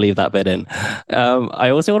 Yeah, we'll leave that bit in. I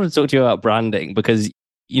also wanted to talk to you about branding because,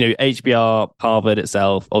 HBR, Harvard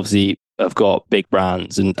itself, obviously have got big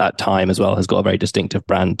brands, and at time as well has got a very distinctive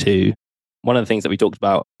brand too. One of the things that we talked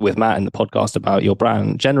about with Matt in the podcast about your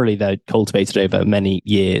brand, generally they're cultivated over many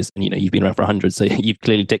years, and you've been around for 100, so you've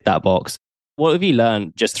clearly ticked that box. What have you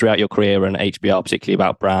learned just throughout your career and HBR, particularly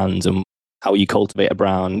about brands and how you cultivate a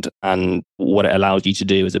brand and what it allows you to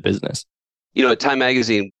do as a business? At Time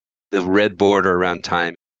Magazine, the red border around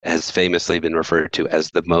Time has famously been referred to as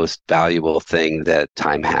the most valuable thing that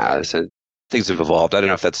Time has. And things have evolved. I don't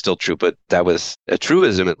know if that's still true, but that was a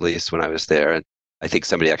truism, at least when I was there. And I think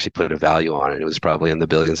somebody actually put a value on it. It was probably in the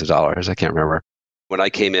billions of dollars. I can't remember. When I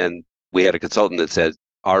came in, we had a consultant that said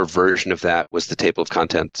our version of that was the table of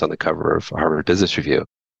contents on the cover of Harvard Business Review.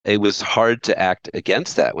 It was hard to act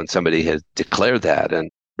against that when somebody had declared that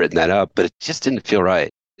and written that up, but it just didn't feel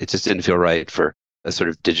right. It just didn't feel right for a sort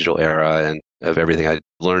of digital era and of everything I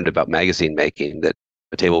learned about magazine making, that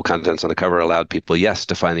a table of contents on the cover allowed people, yes,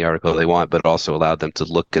 to find the article they want, but also allowed them to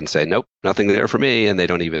look and say, nope, nothing there for me. And they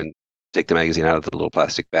don't even take the magazine out of the little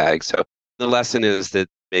plastic bag. So the lesson is that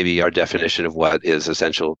maybe our definition of what is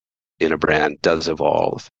essential in a brand does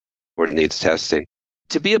evolve or needs testing.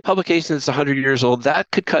 To be a publication that's 100 years old,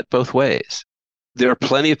 that could cut both ways. There are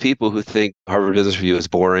plenty of people who think Harvard Business Review is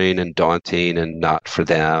boring and daunting and not for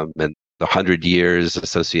them, and the 100 Years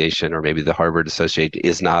Association or maybe the Harvard Association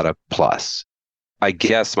is not a plus. I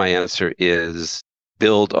guess my answer is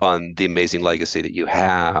build on the amazing legacy that you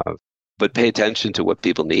have, but pay attention to what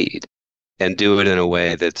people need and do it in a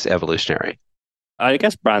way that's evolutionary. I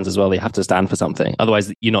guess brands as well, they have to stand for something.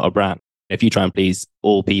 Otherwise, you're not a brand. If you try and please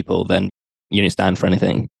all people, then you don't stand for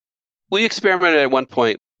anything. We experimented at one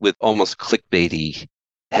point with almost clickbaity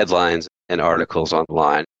headlines and articles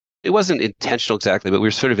online. It wasn't intentional exactly, but we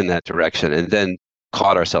were sort of in that direction, and then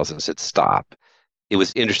caught ourselves and said, stop. It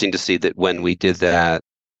was interesting to see that when we did that,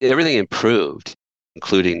 everything improved,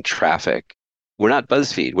 including traffic. We're not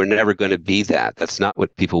BuzzFeed. We're never going to be that. That's not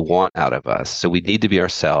what people want out of us. So we need to be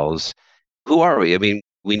ourselves. Who are we? I mean,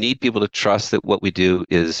 we need people to trust that what we do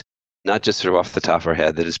is not just sort of off the top of our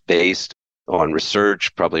head, that is based on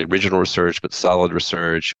research, probably original research, but solid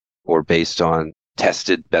research, or based on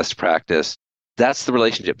tested best practice. That's the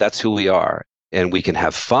relationship. That's who we are. And we can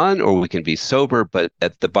have fun or we can be sober, but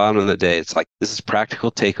at the bottom of the day, it's like this is practical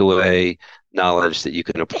takeaway knowledge that you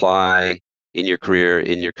can apply in your career,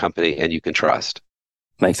 in your company, and you can trust.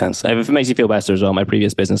 Makes sense. If it makes you feel better as well, my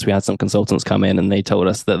previous business, we had some consultants come in and they told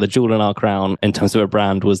us that the jewel in our crown in terms of a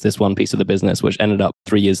brand was this one piece of the business, which ended up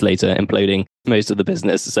 3 years later imploding most of the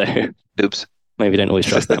business. So oops. Maybe don't always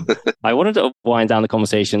trust them. I wanted to wind down the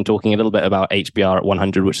conversation talking a little bit about HBR at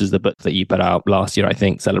 100, which is the book that you put out last year, I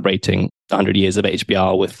think, celebrating 100 years of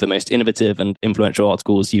HBR with the most innovative and influential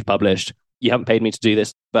articles you've published. You haven't paid me to do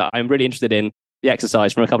this, but I'm really interested in the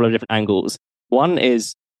exercise from a couple of different angles. One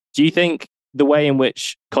is, do you think the way in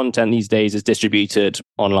which content these days is distributed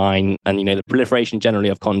online and, the proliferation generally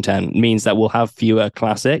of content means that we'll have fewer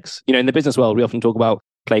classics? In the business world, we often talk about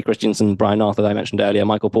Clay Christensen, Brian Arthur that I mentioned earlier,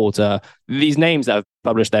 Michael Porter, these names that have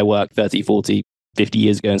published their work 30, 40, 50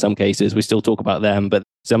 years ago in some cases. We still talk about them, but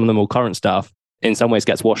some of the more current stuff in some ways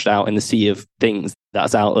gets washed out in the sea of things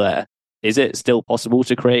that's out there. Is it still possible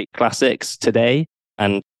to create classics today?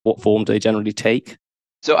 And what form do they generally take?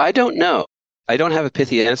 So I don't know. I don't have a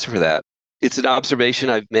pithy answer for that. It's an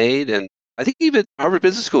observation I've made. And I think even Harvard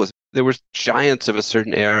Business School, there were giants of a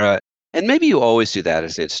certain era. And maybe you always do that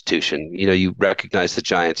as an institution. You recognize the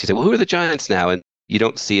giants. You say, well, who are the giants now? And you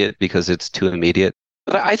don't see it because it's too immediate.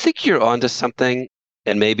 But I think you're onto something.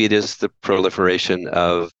 And maybe it is the proliferation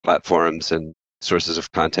of platforms and sources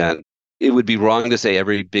of content. It would be wrong to say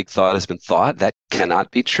every big thought has been thought. That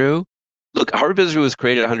cannot be true. Look, Harvard Business School was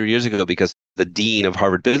created 100 years ago because the dean of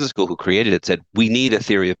Harvard Business School who created it said, we need a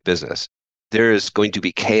theory of business. There is going to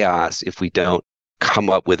be chaos if we don't come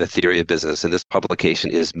up with a theory of business. And this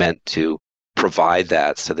publication is meant to provide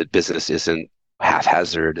that so that business isn't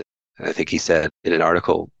haphazard. I think he said in an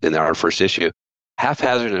article in our first issue,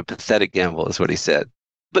 haphazard and a pathetic gamble is what he said.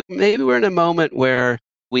 But maybe we're in a moment where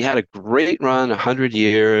we had a great run, 100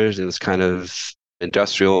 years, in this kind of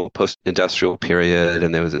post-industrial period,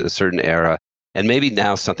 and there was a certain era. And maybe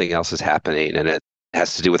now something else is happening, and it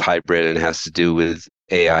has to do with hybrid, and it has to do with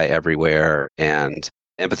AI everywhere, and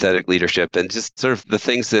empathetic leadership, and just sort of the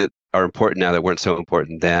things that are important now that weren't so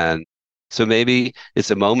important then. So maybe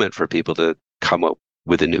it's a moment for people to come up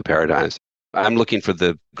with the new paradigms. I'm looking for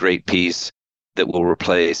the great piece that will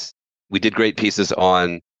replace. We did great pieces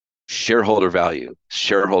on shareholder value,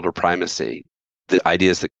 shareholder primacy, the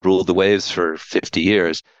ideas that ruled the waves for 50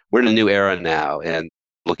 years. We're in a new era now and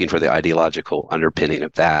looking for the ideological underpinning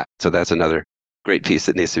of that. So that's another great piece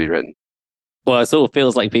that needs to be written. Well, it sort of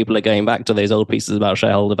feels like people are going back to those old pieces about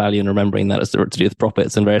shareholder value and remembering that it's to do with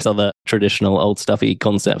profits and various other traditional old stuffy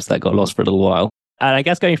concepts that got lost for a little while. And I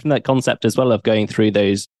guess going from that concept as well of going through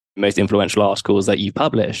those most influential articles that you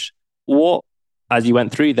publish, what, as you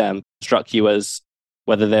went through them, struck you as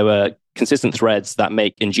whether there were consistent threads that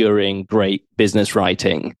make enduring great business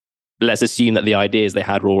writing? Let's assume that the ideas they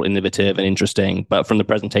had were all innovative and interesting, but from the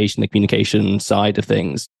presentation, the communication side of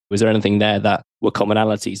things, was there anything there that were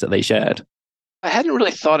commonalities that they shared? I hadn't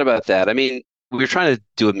really thought about that. I mean, we were trying to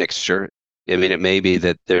do a mixture. I mean, it may be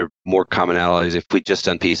that there are more commonalities if we'd just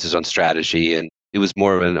done pieces on strategy, and it was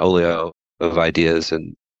more of an oleo of ideas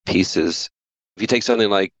and pieces. If you take something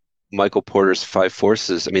like Michael Porter's 5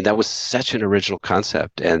 Forces, I mean, that was such an original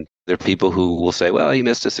concept. And there are people who will say, well, he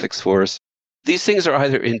missed a 6th force. These things are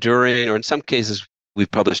either enduring, or in some cases, we've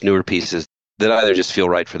published newer pieces that either just feel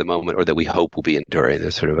right for the moment or that we hope will be enduring.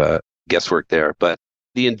 There's sort of a guesswork there. But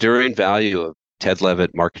the enduring value of Ted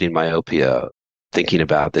Levitt, Marketing Myopia, thinking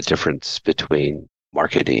about the difference between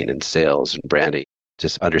marketing and sales and branding,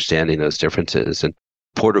 just understanding those differences. And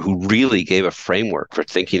Porter, who really gave a framework for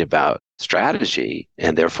thinking about strategy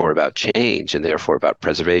and therefore about change and therefore about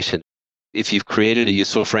preservation. If you've created a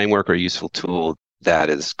useful framework or a useful tool, that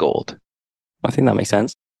is gold. I think that makes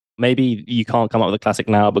sense. Maybe you can't come up with a classic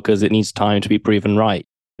now because it needs time to be proven right.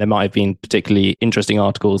 There might have been particularly interesting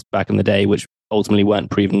articles back in the day which ultimately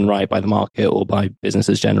weren't proven right by the market or by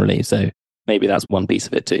businesses generally. So maybe that's one piece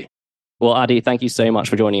of it too. Well, Adi, thank you so much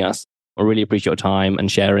for joining us. I really appreciate your time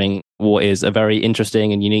and sharing what is a very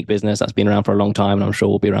interesting and unique business that's been around for a long time, and I'm sure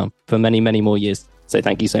will be around for many, many more years. So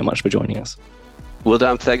thank you so much for joining us. Well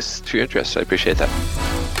done. Thanks for your interest. I appreciate that.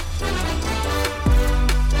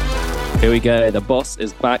 Here we go. The boss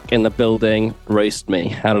is back in the building. Roast me.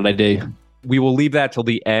 How did I do? We will leave that till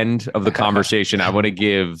the end of the conversation. I want to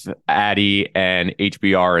give Addy and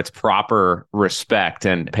HBR its proper respect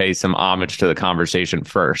and pay some homage to the conversation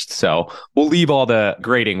first. So we'll leave all the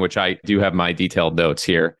grading, which I do have my detailed notes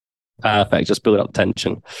here. Perfect. Just build up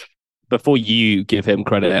tension. Before you give him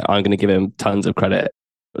credit, I'm going to give him tons of credit.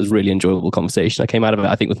 It was a really enjoyable conversation. I came out of it,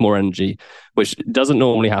 I think, with more energy, which doesn't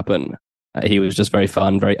normally happen. He was just very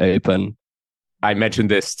fun, very open. I mentioned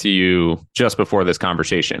this to you just before this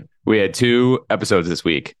conversation. We had 2 episodes this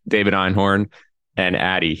week, David Einhorn and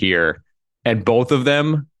Addy here. And both of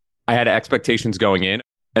them, I had expectations going in,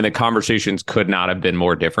 and the conversations could not have been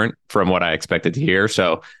more different from what I expected to hear.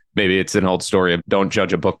 So maybe it's an old story of don't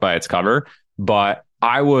judge a book by its cover. But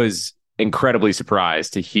I was incredibly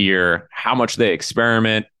surprised to hear how much they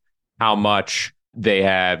experiment, how much they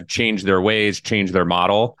have changed their ways, changed their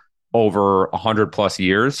model over 100 plus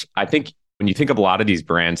years. I think when you think of a lot of these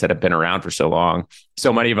brands that have been around for so long,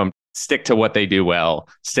 so many of them stick to what they do well,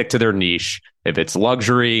 stick to their niche. If it's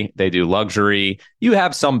luxury, they do luxury. You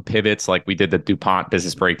have some pivots, like we did the DuPont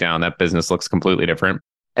business breakdown. That business looks completely different.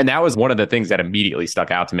 And that was one of the things that immediately stuck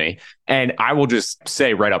out to me. And I will just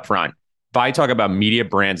say right up front, if I talk about media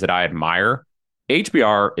brands that I admire,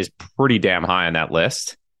 HBR is pretty damn high on that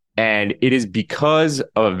list. And it is because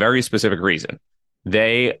of a very specific reason.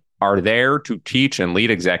 They are there to teach and lead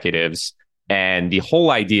executives. And the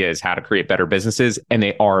whole idea is how to create better businesses, and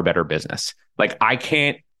they are a better business. Like, I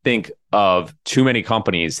can't think of too many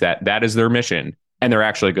companies that is their mission and they're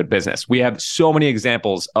actually a good business. We have so many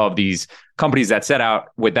examples of these companies that set out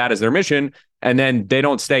with that as their mission, and then they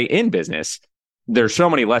don't stay in business. There's so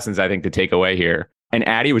many lessons, I think, to take away here. And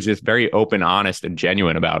Addy was just very open, honest, and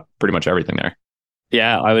genuine about pretty much everything there.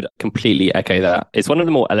 Yeah, I would completely echo that. It's one of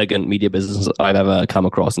the more elegant media businesses I've ever come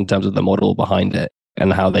across in terms of the model behind it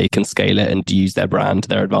and how they can scale it and use their brand to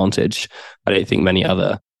their advantage. I don't think many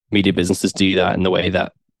other media businesses do that in the way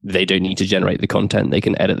that they don't need to generate the content. They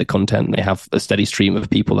can edit the content. They have a steady stream of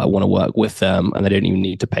people that want to work with them, and they don't even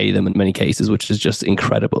need to pay them in many cases, which is just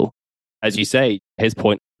incredible. As you say, his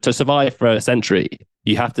point, to survive for a century,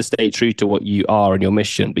 you have to stay true to what you are and your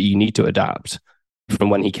mission, but you need to adapt. From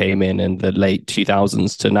when he came in the late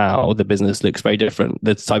 2000s to now, the business looks very different.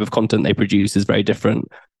 The type of content they produce is very different,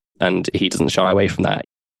 and he doesn't shy away from that.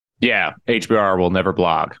 Yeah, HBR will never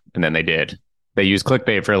blog. And then they did. They used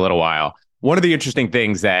clickbait for a little while. One of the interesting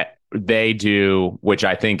things that they do, which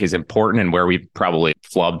I think is important and where we've probably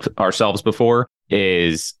flubbed ourselves before,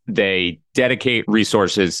 is they dedicate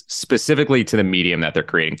resources specifically to the medium that they're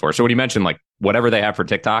creating for. So when you mentioned like whatever they have for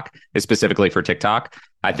TikTok is specifically for TikTok,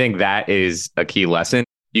 I think that is a key lesson.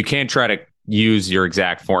 You can't try to use your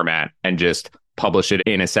exact format and just publish it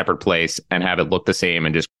in a separate place and have it look the same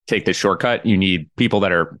and just take the shortcut. You need people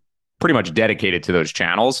that are pretty much dedicated to those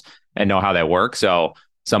channels and know how they work. So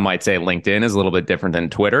some might say LinkedIn is a little bit different than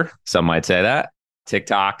Twitter. Some might say that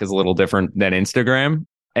TikTok is a little different than Instagram.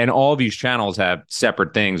 And all these channels have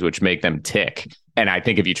separate things which make them tick. And I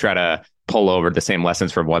think if you try to pull over the same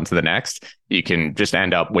lessons from one to the next, you can just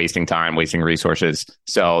end up wasting time, wasting resources.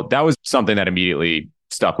 So that was something that immediately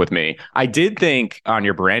stuck with me. I did think on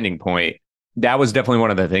your branding point, that was definitely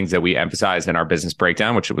one of the things that we emphasized in our business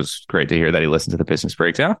breakdown, which it was great to hear that he listened to the business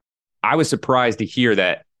breakdown. I was surprised to hear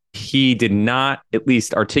that he did not at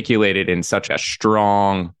least articulate it in such a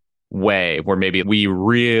strong way where maybe we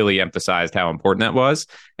really emphasized how important that was.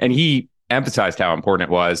 And he emphasized how important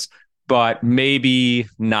it was, but maybe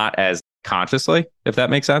not as consciously, if that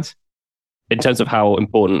makes sense. In terms of how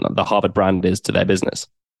important the Harvard brand is to their business.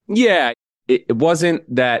 Yeah, it wasn't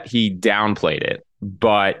that he downplayed it,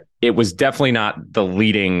 but it was definitely not the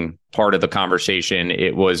leading part of the conversation.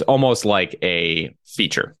 It was almost like a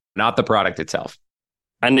feature, not the product itself.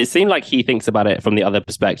 And it seemed like he thinks about it from the other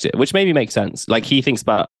perspective, which maybe makes sense. Like he thinks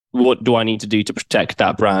about what do I need to do to protect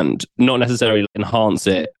that brand, not necessarily enhance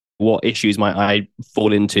it. What issues might I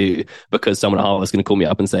fall into because someone at Harvard is going to call me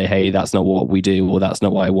up and say, hey, that's not what we do, or that's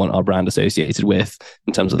not what I want our brand associated with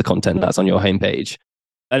in terms of the content that's on your homepage.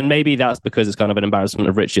 And maybe that's because it's kind of an embarrassment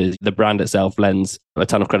of riches. The brand itself lends a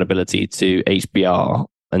ton of credibility to HBR.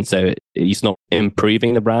 And so it's not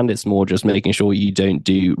improving the brand. It's more just making sure you don't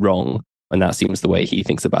do wrong. And that seems the way he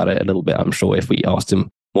thinks about it a little bit. I'm sure if we asked him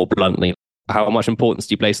more bluntly, how much importance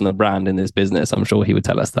do you place on the brand in this business? I'm sure he would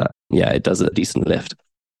tell us that. Yeah, it does a decent lift.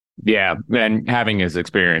 Yeah. And having his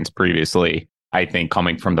experience previously, I think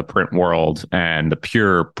coming from the print world and the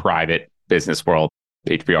pure private business world,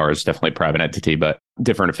 HBR is definitely a private entity, but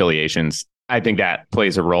different affiliations. I think that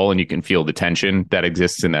plays a role and you can feel the tension that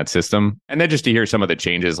exists in that system. And then just to hear some of the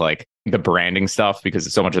changes, like the branding stuff,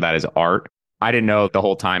 because so much of that is art. I didn't know the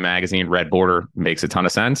whole Time magazine red border makes a ton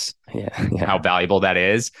of sense. Yeah. How valuable that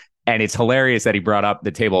is. And it's hilarious that he brought up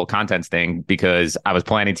the table of contents thing because I was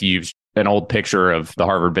planning to use an old picture of the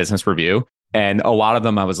Harvard Business Review. And a lot of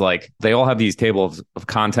them, I was like, they all have these tables of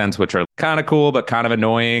contents, which are kind of cool, but kind of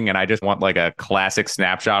annoying. And I just want like a classic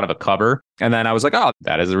snapshot of a cover. And then I was like, oh,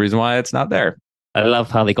 that is the reason why it's not there. I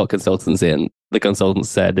love how they got consultants in. The consultants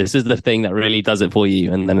said, this is the thing that really does it for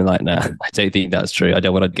you. And then they're like, no, I don't think that's true. I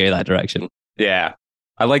don't want to go that direction. Yeah.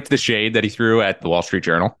 I liked the shade that he threw at the Wall Street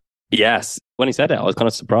Journal. Yes. When he said it, I was kind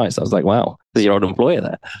of surprised. I was like, wow, this is your old employer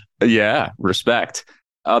there. Yeah. Respect.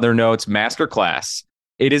 Other notes, masterclass.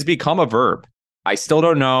 It has become a verb. I still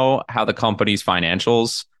don't know how the company's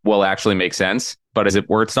financials will actually make sense, but is it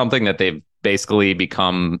worth something that they've basically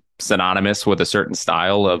become synonymous with a certain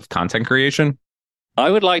style of content creation?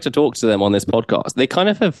 I would like to talk to them on this podcast. They kind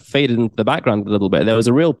of have faded into the background a little bit. There was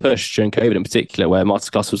a real push during COVID in particular where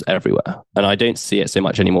masterclass was everywhere. And I don't see it so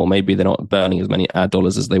much anymore. Maybe they're not burning as many ad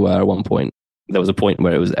dollars as they were at one point. There was a point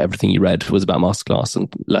where it was everything you read was about masterclass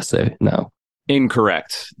and less so now.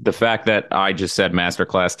 Incorrect. The fact that I just said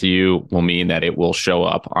masterclass to you will mean that it will show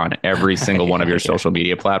up on every single one of your social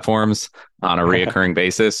media platforms on a reoccurring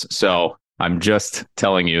basis. So I'm just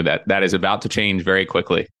telling you that that is about to change very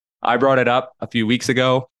quickly. I brought it up a few weeks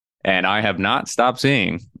ago, and I have not stopped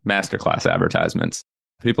seeing masterclass advertisements.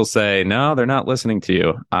 People say, no, they're not listening to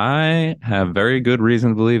you. I have very good reason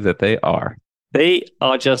to believe that they are. They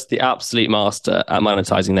are just the absolute master at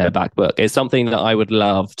monetizing their back book. It's something that I would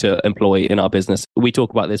love to employ in our business. We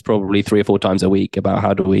talk about this probably 3 or 4 times a week about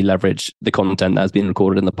how do we leverage the content that has been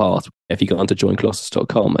recorded in the past. If you go onto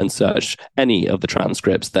joincolossus.com and search any of the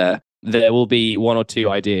transcripts there will be 1 or 2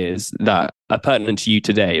 ideas that are pertinent to you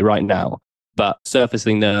today, right now. But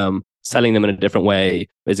surfacing them, selling them in a different way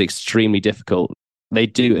is extremely difficult. They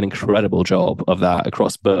do an incredible job of that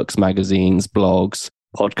across books, magazines, blogs,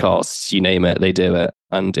 podcasts, you name it, they do it.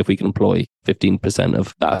 And if we can employ 15%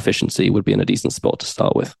 of that efficiency, would be in a decent spot to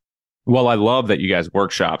start with. Well, I love that you guys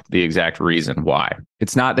workshopped the exact reason why.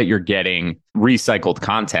 It's not that you're getting recycled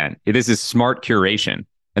content. This is smart curation.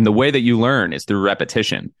 And the way that you learn is through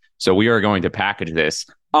repetition. So we are going to package this.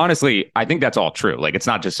 Honestly, I think that's all true. Like, it's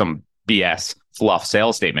not just some BS fluff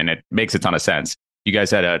sales statement. It makes a ton of sense. You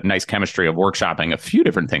guys had a nice chemistry of workshopping a few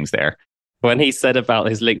different things there. When he said about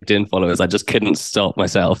his LinkedIn followers, I just couldn't stop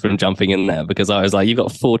myself from jumping in there because I was like, you've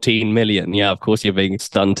got 14 million. Yeah, of course you're being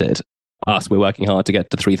stunted. Us, we're working hard to get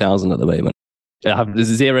to 3,000 at the moment. I have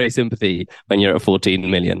zero sympathy when you're at 14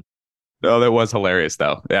 million. Oh, that was hilarious,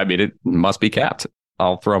 though. I mean, it must be capped.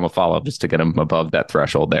 I'll throw him a follow-up just to get him above that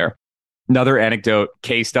threshold there. Another anecdote,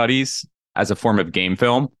 case studies as a form of game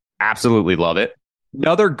film. Absolutely love it.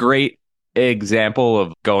 Another great example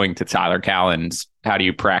of going to Tyler Cowen's how do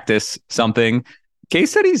you practice something.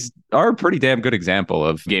 Case studies are a pretty damn good example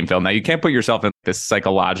of game film. Now, you can't put yourself in this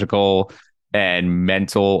psychological and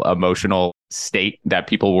mental, emotional state that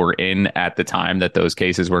people were in at the time that those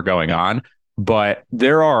cases were going on. But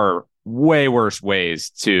there are way worse ways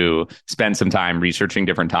to spend some time researching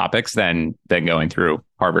different topics than going through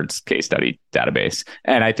Harvard's case study database.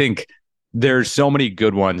 And I think there's so many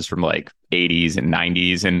good ones from like 80s and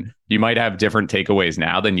 90s, and you might have different takeaways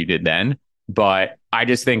now than you did then. But I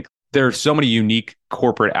just think there's so many unique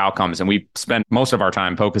corporate outcomes, and we spent most of our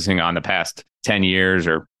time focusing on the past 10 years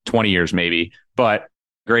or 20 years maybe. But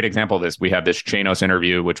great example of this, we have this Chanos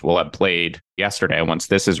interview, which will have played yesterday once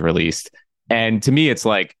this is released. And to me, it's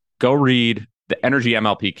like, go read the Energy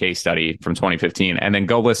MLP case study from 2015, and then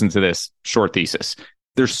go listen to this short thesis.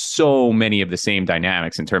 There's so many of the same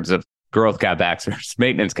dynamics in terms of growth CapEx versus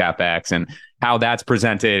maintenance CapEx and how that's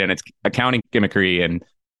presented, and it's accounting gimmickry. And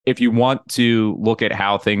if you want to look at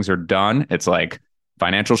how things are done, it's like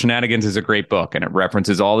Financial Shenanigans is a great book, and it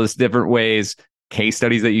references all this different ways, case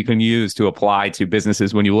studies that you can use to apply to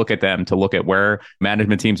businesses when you look at them, to look at where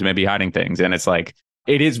management teams may be hiding things. And it's like,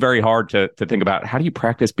 it is very hard to think about, how do you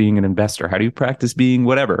practice being an investor? How do you practice being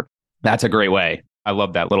whatever? That's a great way. I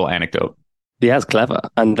love that little anecdote. Yeah, it's clever.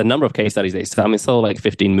 And the number of case studies they sold like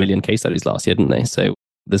 15 million case studies last year, didn't they? So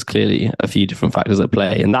there's clearly a few different factors at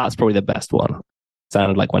play. And that's probably the best one.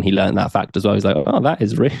 Sounded like when he learned that fact as well, he's like, oh, that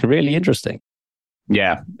is really interesting.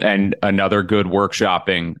 Yeah. And another good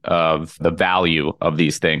workshopping of the value of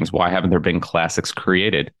these things. Why haven't there been classics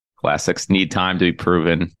created? Classics need time to be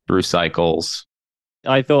proven through cycles.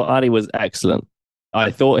 I thought Adi was excellent. I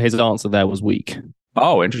thought his answer there was weak.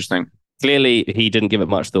 Oh, interesting. Clearly, he didn't give it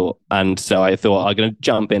much thought. And so I thought, I'm going to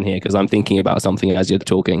jump in here because I'm thinking about something as you're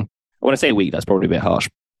talking. When I say weak, that's probably a bit harsh.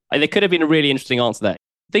 There could have been a really interesting answer there.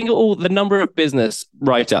 Think of all the number of business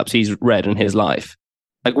write-ups he's read in his life.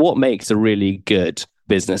 Like, what makes a really good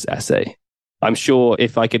business essay? I'm sure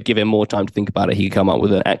if I could give him more time to think about it, he could come up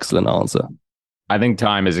with an excellent answer. I think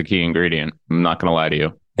time is a key ingredient. I'm not going to lie to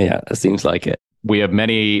you. Yeah, it seems like it. We have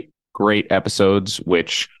many great episodes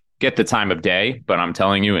which get the time of day, but I'm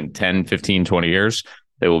telling you, in 10, 15, 20 years,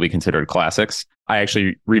 they will be considered classics. I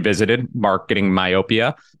actually revisited Marketing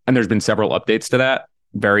Myopia, and there's been several updates to that.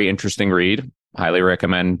 Very interesting read. Highly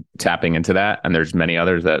recommend tapping into that. And there's many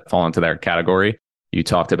others that fall into that category. You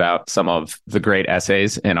talked about some of the great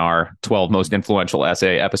essays in our 12 most influential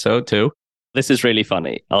essay episode too. This is really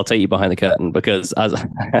funny. I'll take you behind the curtain because as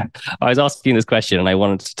I was asking this question and I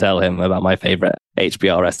wanted to tell him about my favorite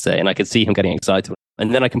HBR essay, and I could see him getting excited.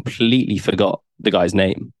 And then I completely forgot the guy's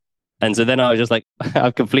name. And so then I was just like,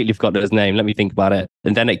 I've completely forgotten his name. Let me think about it.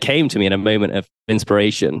 And then it came to me in a moment of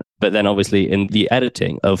inspiration. But then obviously in the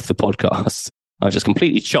editing of the podcast, I just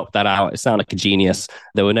completely chopped that out. It sounded like a genius.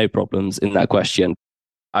 There were no problems in that question.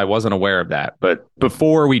 I wasn't aware of that. But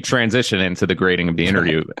before we transition into the grading of the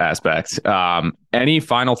interview aspect, any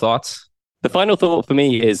final thoughts? The final thought for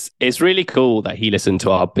me is it's really cool that he listened to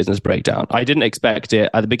our business breakdown. I didn't expect it.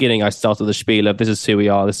 At the beginning, I started the spiel of this is who we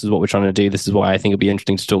are. This is what we're trying to do. This is why I think it'd be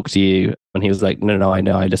interesting to talk to you. And he was like, no, I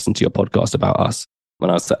know. I listened to your podcast about us. And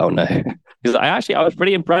I was like, oh no. He's like, I was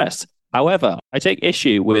pretty impressed. However, I take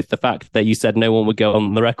issue with the fact that you said no one would go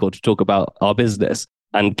on the record to talk about our business.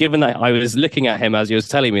 And given that I was looking at him as he was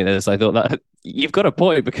telling me this, I thought that you've got a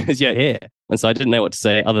point because you're here. And so I didn't know what to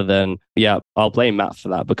say other than, yeah, I'll blame Matt for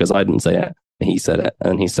that because I didn't say it. He said it.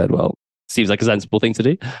 And he said, well, seems like a sensible thing to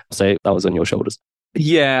do. So that was on your shoulders.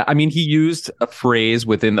 Yeah. I mean, he used a phrase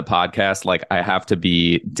within the podcast, like, I have to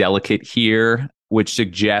be delicate here, which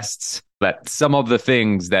suggests that some of the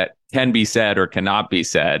things that can be said or cannot be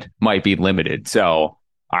said might be limited. So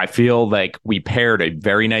I feel like we paired a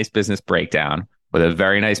very nice business breakdown with a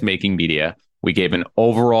very nice making media. We gave an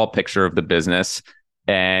overall picture of the business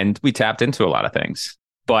and we tapped into a lot of things.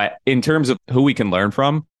 But in terms of who we can learn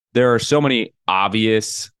from, there are so many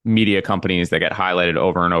obvious media companies that get highlighted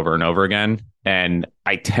over and over and over again. And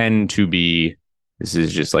I tend to be, this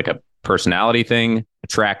is just like a personality thing,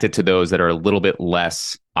 attracted to those that are a little bit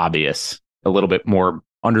less obvious, a little bit more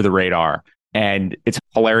under the radar. And it's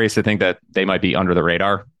hilarious to think that they might be under the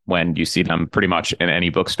radar when you see them pretty much in any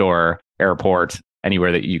bookstore, airport,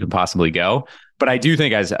 anywhere that you can possibly go. But I do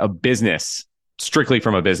think as a business, strictly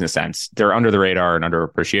from a business sense, they're under the radar and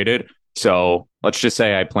underappreciated. So let's just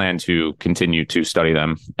say I plan to continue to study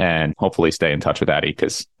them and hopefully stay in touch with Addy,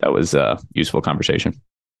 because that was a useful conversation.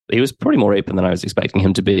 He was probably more open than I was expecting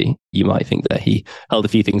him to be. You might think that he held a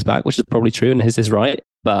few things back, which is probably true and is right.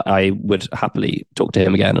 But I would happily talk to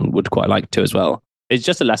him again and would quite like to as well. It's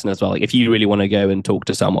just a lesson as well. Like if you really want to go and talk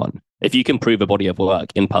to someone, if you can prove a body of work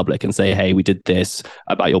in public and say, hey, we did this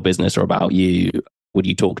about your business or about you, would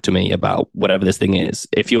you talk to me about whatever this thing is?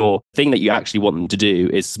 If your thing that you actually want them to do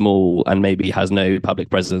is small and maybe has no public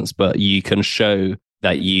presence, but you can show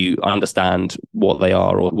that you understand what they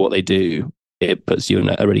are or what they do, it puts you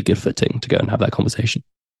in a really good footing to go and have that conversation.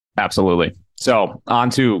 Absolutely. So on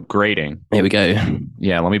to grading. Here we go.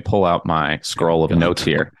 Yeah, let me pull out my scroll of notes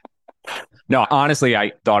here. No, honestly,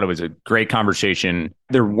 I thought it was a great conversation.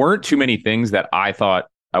 There weren't too many things that I thought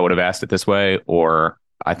I would have asked it this way, or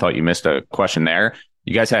I thought you missed a question there.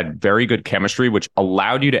 You guys had very good chemistry, which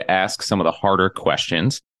allowed you to ask some of the harder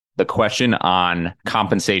questions. The question on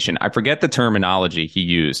compensation, I forget the terminology he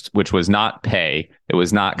used, which was not pay. It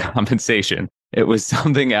was not compensation. It was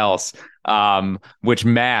something else, which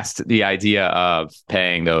masked the idea of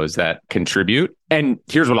paying those that contribute. And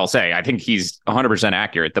here's what I'll say. I think he's 100%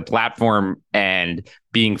 accurate. The platform and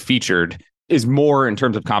being featured is more in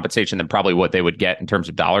terms of compensation than probably what they would get in terms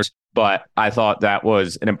of dollars. But I thought that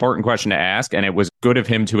was an important question to ask. And it was good of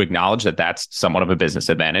him to acknowledge that that's somewhat of a business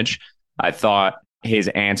advantage. I thought his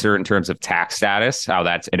answer in terms of tax status, how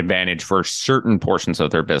that's an advantage for certain portions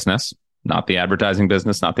of their business, not the advertising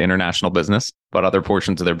business, not the international business, but other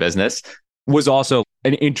portions of their business, was also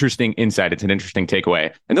an interesting insight. It's an interesting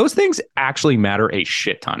takeaway. And those things actually matter a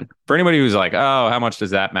shit ton. For anybody who's like, oh, how much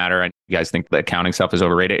does that matter? And you guys think the accounting stuff is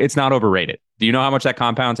overrated. It's not overrated. Do you know how much that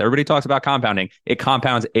compounds? Everybody talks about compounding. It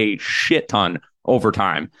compounds a shit ton over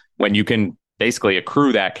time when you can basically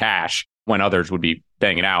accrue that cash when others would be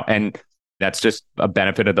paying it out. And that's just a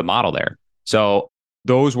benefit of the model there. So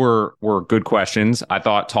those were good questions. I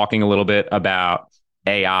thought talking a little bit about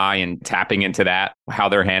AI and tapping into that, how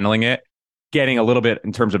they're handling it, getting a little bit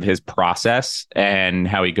in terms of his process and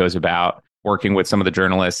how he goes about working with some of the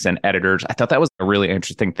journalists and editors. I thought that was a really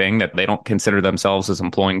interesting thing, that they don't consider themselves as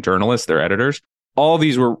employing journalists, they're editors. All of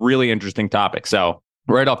these were really interesting topics. So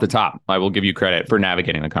right off the top, I will give you credit for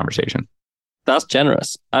navigating the conversation. That's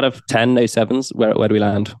generous. Out of 10, no sevens, where do we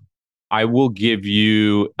land? I will give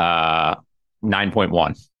you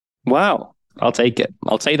 9.1. Wow. I'll take it.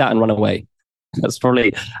 I'll take that and run away. That's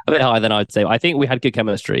probably a bit higher than I'd say. I think we had good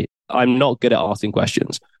chemistry. I'm not good at asking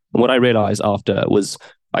questions. And what I realized after was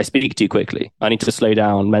I speak too quickly. I need to slow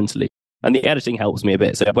down mentally. And the editing helps me a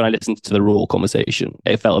bit. So when I listened to the raw conversation,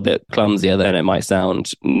 it felt a bit clumsier than it might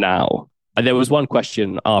sound now. And there was one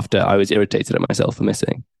question after I was irritated at myself for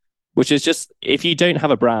missing, which is just, if you don't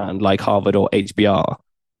have a brand like Harvard or HBR,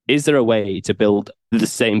 is there a way to build the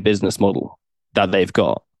same business model that they've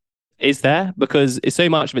got? Is there? Because so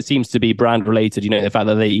much of it seems to be brand related, the fact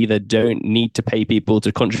that they either don't need to pay people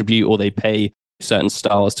to contribute or they pay certain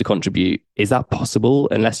stars to contribute. Is that possible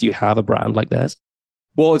unless you have a brand like theirs?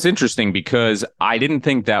 Well, it's interesting because I didn't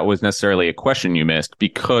think that was necessarily a question you missed,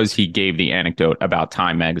 because he gave the anecdote about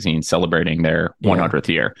Time magazine celebrating their 100th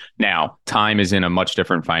year. Now, Time is in a much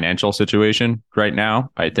different financial situation right now,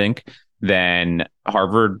 I think, than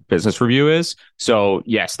Harvard Business Review is. So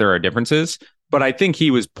yes, there are differences, but I think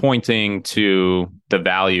he was pointing to the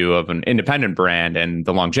value of an independent brand and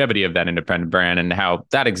the longevity of that independent brand and how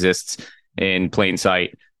that exists in plain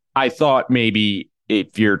sight. I thought maybe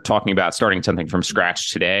if you're talking about starting something from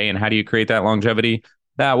scratch today and how do you create that longevity,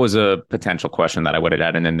 that was a potential question that I would have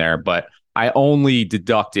added in there, but I only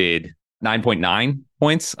deducted 9.9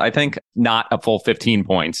 points, I think, not a full 15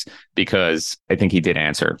 points, because I think he did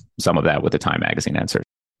answer some of that with the Time magazine answer.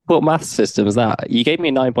 What math system is that? You gave me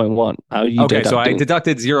a 9.1. How are you okay, so I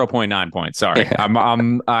deducted 0.9 points. Sorry.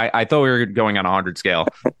 I thought we were going on a 100 scale.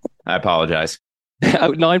 I apologize.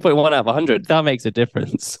 9.1 out of 100. That makes a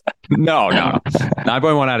difference. No.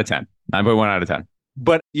 9.1 out of 10. 9.1 out of 10.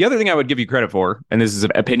 But the other thing I would give you credit for, and this is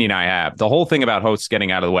an opinion I have, the whole thing about hosts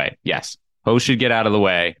getting out of the way. Yes, Hosts should get out of the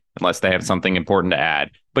way unless they have something important to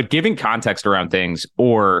add. But giving context around things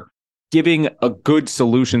or giving a good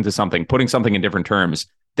solution to something, putting something in different terms,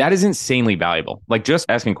 that is insanely valuable. Like just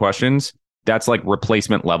asking questions, that's like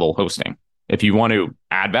replacement level hosting. If you want to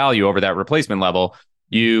add value over that replacement level,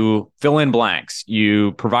 you fill in blanks,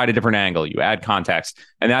 you provide a different angle, you add context.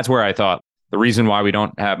 And that's where I thought the reason why we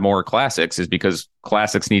don't have more classics is because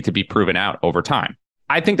classics need to be proven out over time.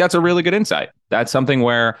 I think that's a really good insight. That's something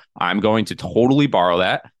where I'm going to totally borrow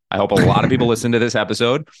that. I hope a lot of people listen to this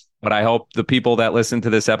episode, but I hope the people that listen to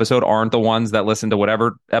this episode aren't the ones that listen to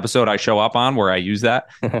whatever episode I show up on where I use that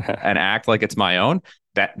and act like it's my own.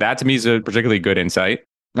 That to me is a particularly good insight.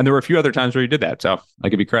 And there were a few other times where you did that. So I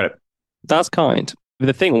give you credit. That's kind.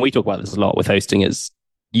 The thing, when we talk about this a lot with hosting, is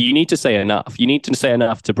you need to say enough. You need to say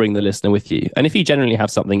enough to bring the listener with you. And if you generally have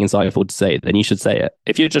something insightful to say, then you should say it.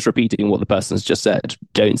 If you're just repeating what the person's just said,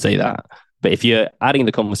 don't say that. But if you're adding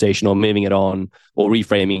the conversation or moving it on or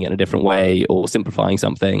reframing it in a different way or simplifying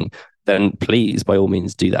something, then please, by all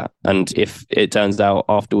means, do that. And if it turns out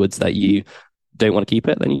afterwards that you don't want to keep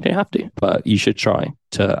it, then you don't have to. But you should try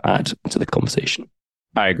to add to the conversation.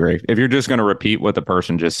 I agree. If you're just going to repeat what the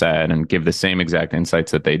person just said and give the same exact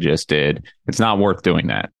insights that they just did, it's not worth doing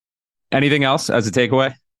that. Anything else as a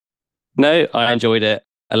takeaway? No, I enjoyed it.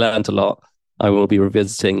 I learned a lot. I will be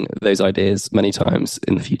revisiting those ideas many times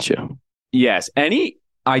in the future. Yes. Any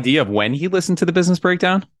idea of when he listened to the business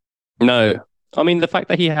breakdown? No. I mean, the fact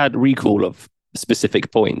that he had recall of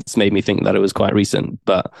specific points made me think that it was quite recent,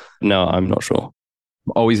 but no, I'm not sure.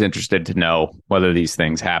 I'm always interested to know whether these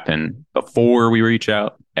things happen before we reach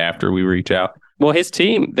out, after we reach out. Well, his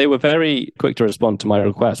team, they were very quick to respond to my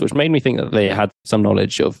request, which made me think that they had some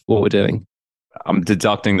knowledge of what we're doing. I'm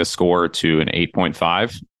deducting the score to an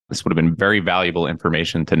 8.5. This would have been very valuable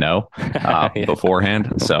information to know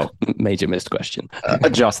beforehand. So major missed question.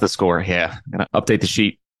 Adjust the score. Yeah. I'm going to update the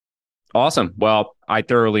sheet. Awesome. Well, I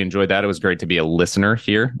thoroughly enjoyed that. It was great to be a listener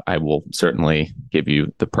here. I will certainly give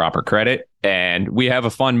you the proper credit. And we have a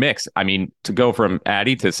fun mix. I mean, to go from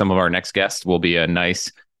Addy to some of our next guests will be a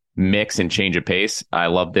nice mix and change of pace. I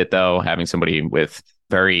loved it, though. Having somebody with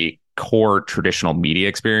very core traditional media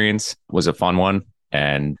experience was a fun one.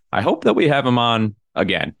 And I hope that we have him on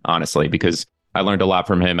again, honestly, because I learned a lot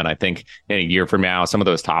from him. And I think in a year from now, some of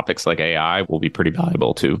those topics like AI will be pretty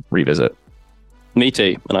valuable to revisit. Me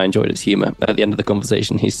too. And I enjoyed his humor. At the end of the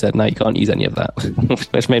conversation, he said, no, you can't use any of that,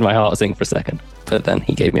 which made my heart sing for a second. But then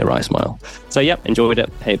he gave me a wry smile. So, yep, enjoyed it.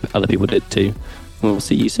 Hope other people did too. We'll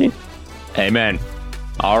see you soon. Amen.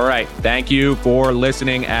 All right. Thank you for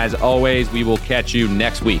listening. As always, we will catch you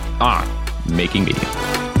next week on Making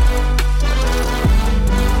Media.